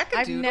it see it. wackadoodle?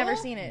 I've never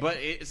seen it. But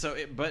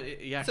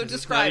yeah, So 'cause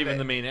it's describe not even it.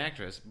 the main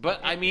actress.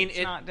 But I mean, It's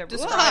it. not Deborah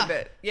Describe Foreman.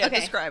 it. Yeah, Okay.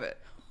 describe it.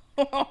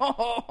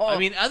 I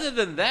mean, other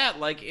than that,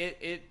 like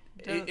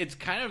it's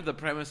kind of the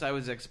premise I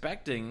was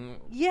expecting.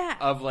 Yeah.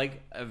 Of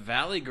like a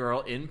Valley Girl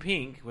in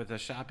pink with a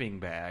shopping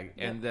bag,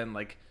 and then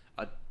like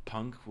a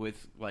punk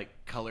with like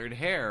colored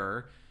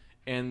hair,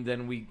 and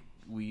then we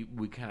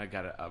kind of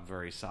got a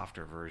very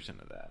softer version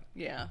of that.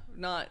 Yeah,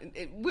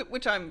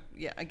 which I'm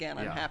again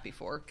I'm Yeah. happy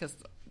for because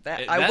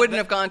That- I wouldn't that-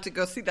 have gone to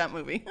go see that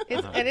movie.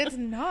 And it's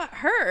not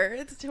her.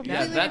 It's a completely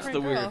Yeah, that's different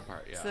the girl. weird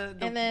part. Yeah, It's the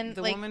And then,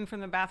 the like- woman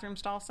from the bathroom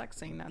stall sex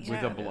scene. That's with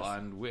Yeah. a what it is.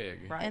 blonde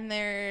wig. Right. And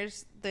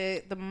there's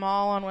the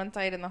mall on one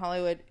side and the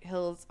Hollywood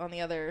Hills on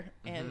the other,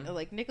 and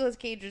like Nicolas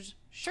Cage is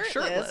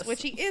shirtless,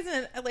 which he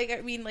isn't. Like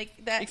I mean,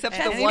 like that. Except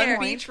chest for the one hair-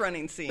 beach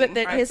running scene. but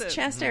that his That's it.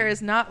 chest hair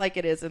is not like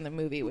it is in the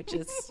movie, which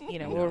is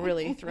will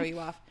really throw you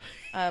off.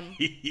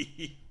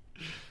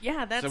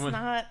 Yeah, that's Someone-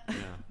 not. yeah.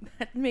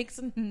 That makes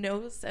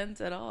no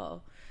sense at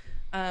all.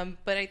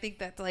 But I think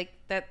that's like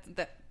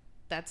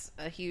that's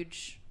a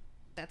huge.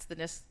 That's the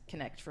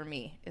disconnect for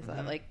me. Is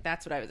that like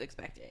that's what I was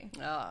expecting,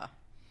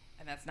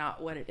 and that's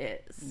not what it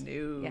is.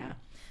 No.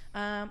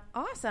 Yeah.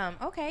 Awesome.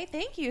 Okay.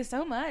 Thank you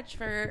so much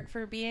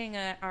for being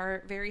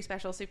our very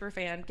special super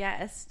fan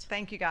guest.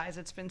 Thank you guys.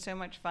 It's been so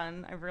much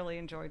fun. I really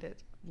enjoyed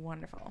it.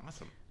 Wonderful.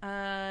 Awesome.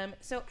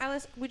 So,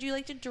 Alice, would you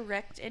like to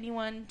direct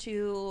anyone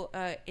to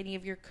any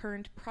of your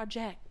current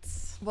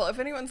projects? Well, if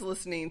anyone's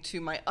listening to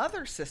my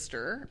other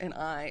sister and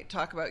I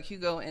talk about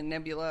Hugo and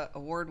Nebula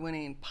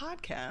award-winning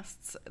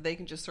podcasts, they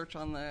can just search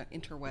on the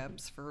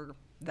interwebs for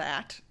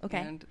that. Okay.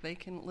 And they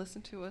can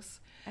listen to us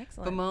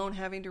Excellent. bemoan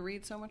having to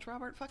read so much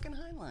Robert fucking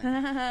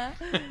Heinlein.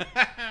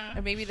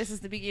 Or maybe this is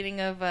the beginning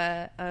of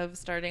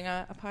starting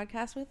a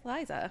podcast with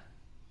Liza.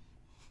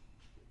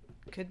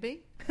 Could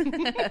be.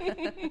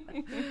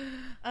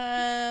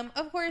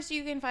 Of course,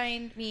 you can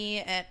find me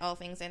at all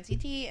things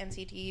NCT,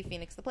 NCT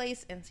Phoenix the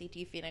Place,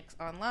 NCT Phoenix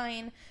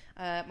Online.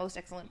 Most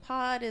Excellent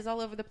Pod is all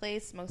over the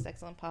place. Most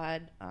Excellent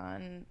Pod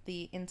on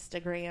the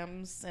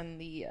Instagrams and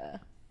the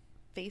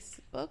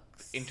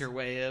Facebooks.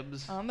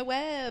 Interwebs. On the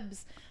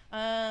webs.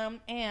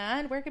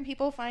 And where can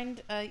people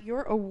find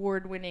your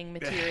award-winning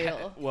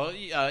material? Well,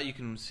 you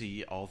can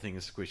see all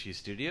things Squishy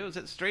Studios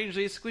at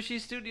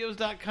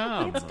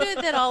strangelysquishystudios.com. It's good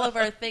that all of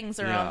our things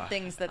are Yeah. on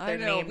things that I they're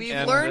know. named. We've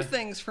And, learned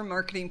things from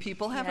marketing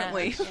people, haven't Yeah.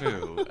 we?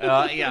 True.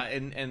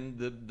 And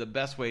the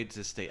best way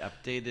to stay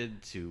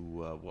updated to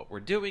what we're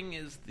doing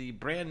is the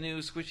brand new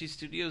Squishy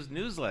Studios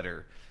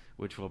newsletter,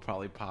 which will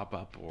probably pop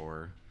up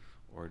or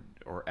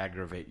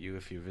aggravate you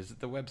if you visit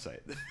the website.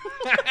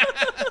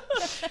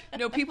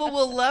 No, people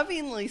will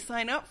lovingly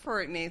sign up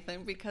for it,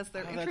 Nathan, because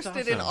they're Oh, that's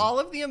interested in awesome. all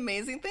of the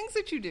amazing things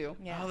that you do.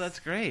 Yes. Oh, that's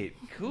great.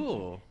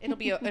 Cool. It'll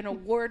be an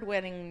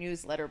award-winning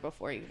newsletter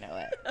before you know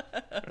it.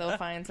 They'll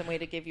find some way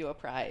to give you a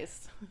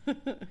prize.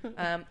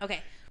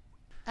 Okay.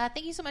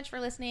 Thank you so much for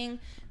listening.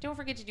 Don't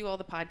forget to do all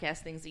the podcast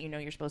things that you know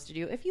you're supposed to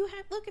do. If you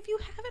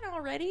haven't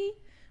already,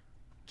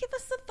 give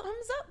us a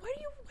thumbs up. Why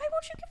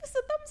won't you give us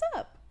a thumbs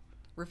up?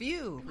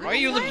 Review. Why are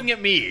you looking at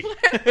me?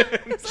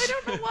 Because I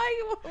don't know why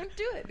you won't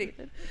do it,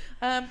 Nathan.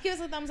 Give us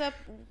a thumbs up,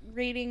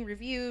 rating,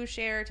 review,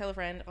 share, tell a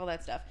friend, all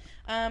that stuff.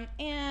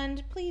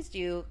 And please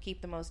do keep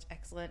the Most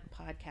Excellent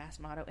podcast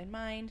motto in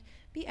mind.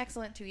 Be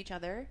excellent to each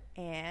other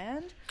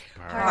and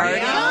Party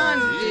on,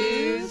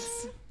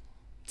 dudes.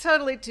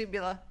 Totally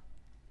tubular.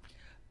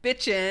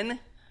 Bitchin'.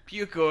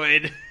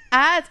 Pucoid.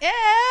 as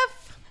if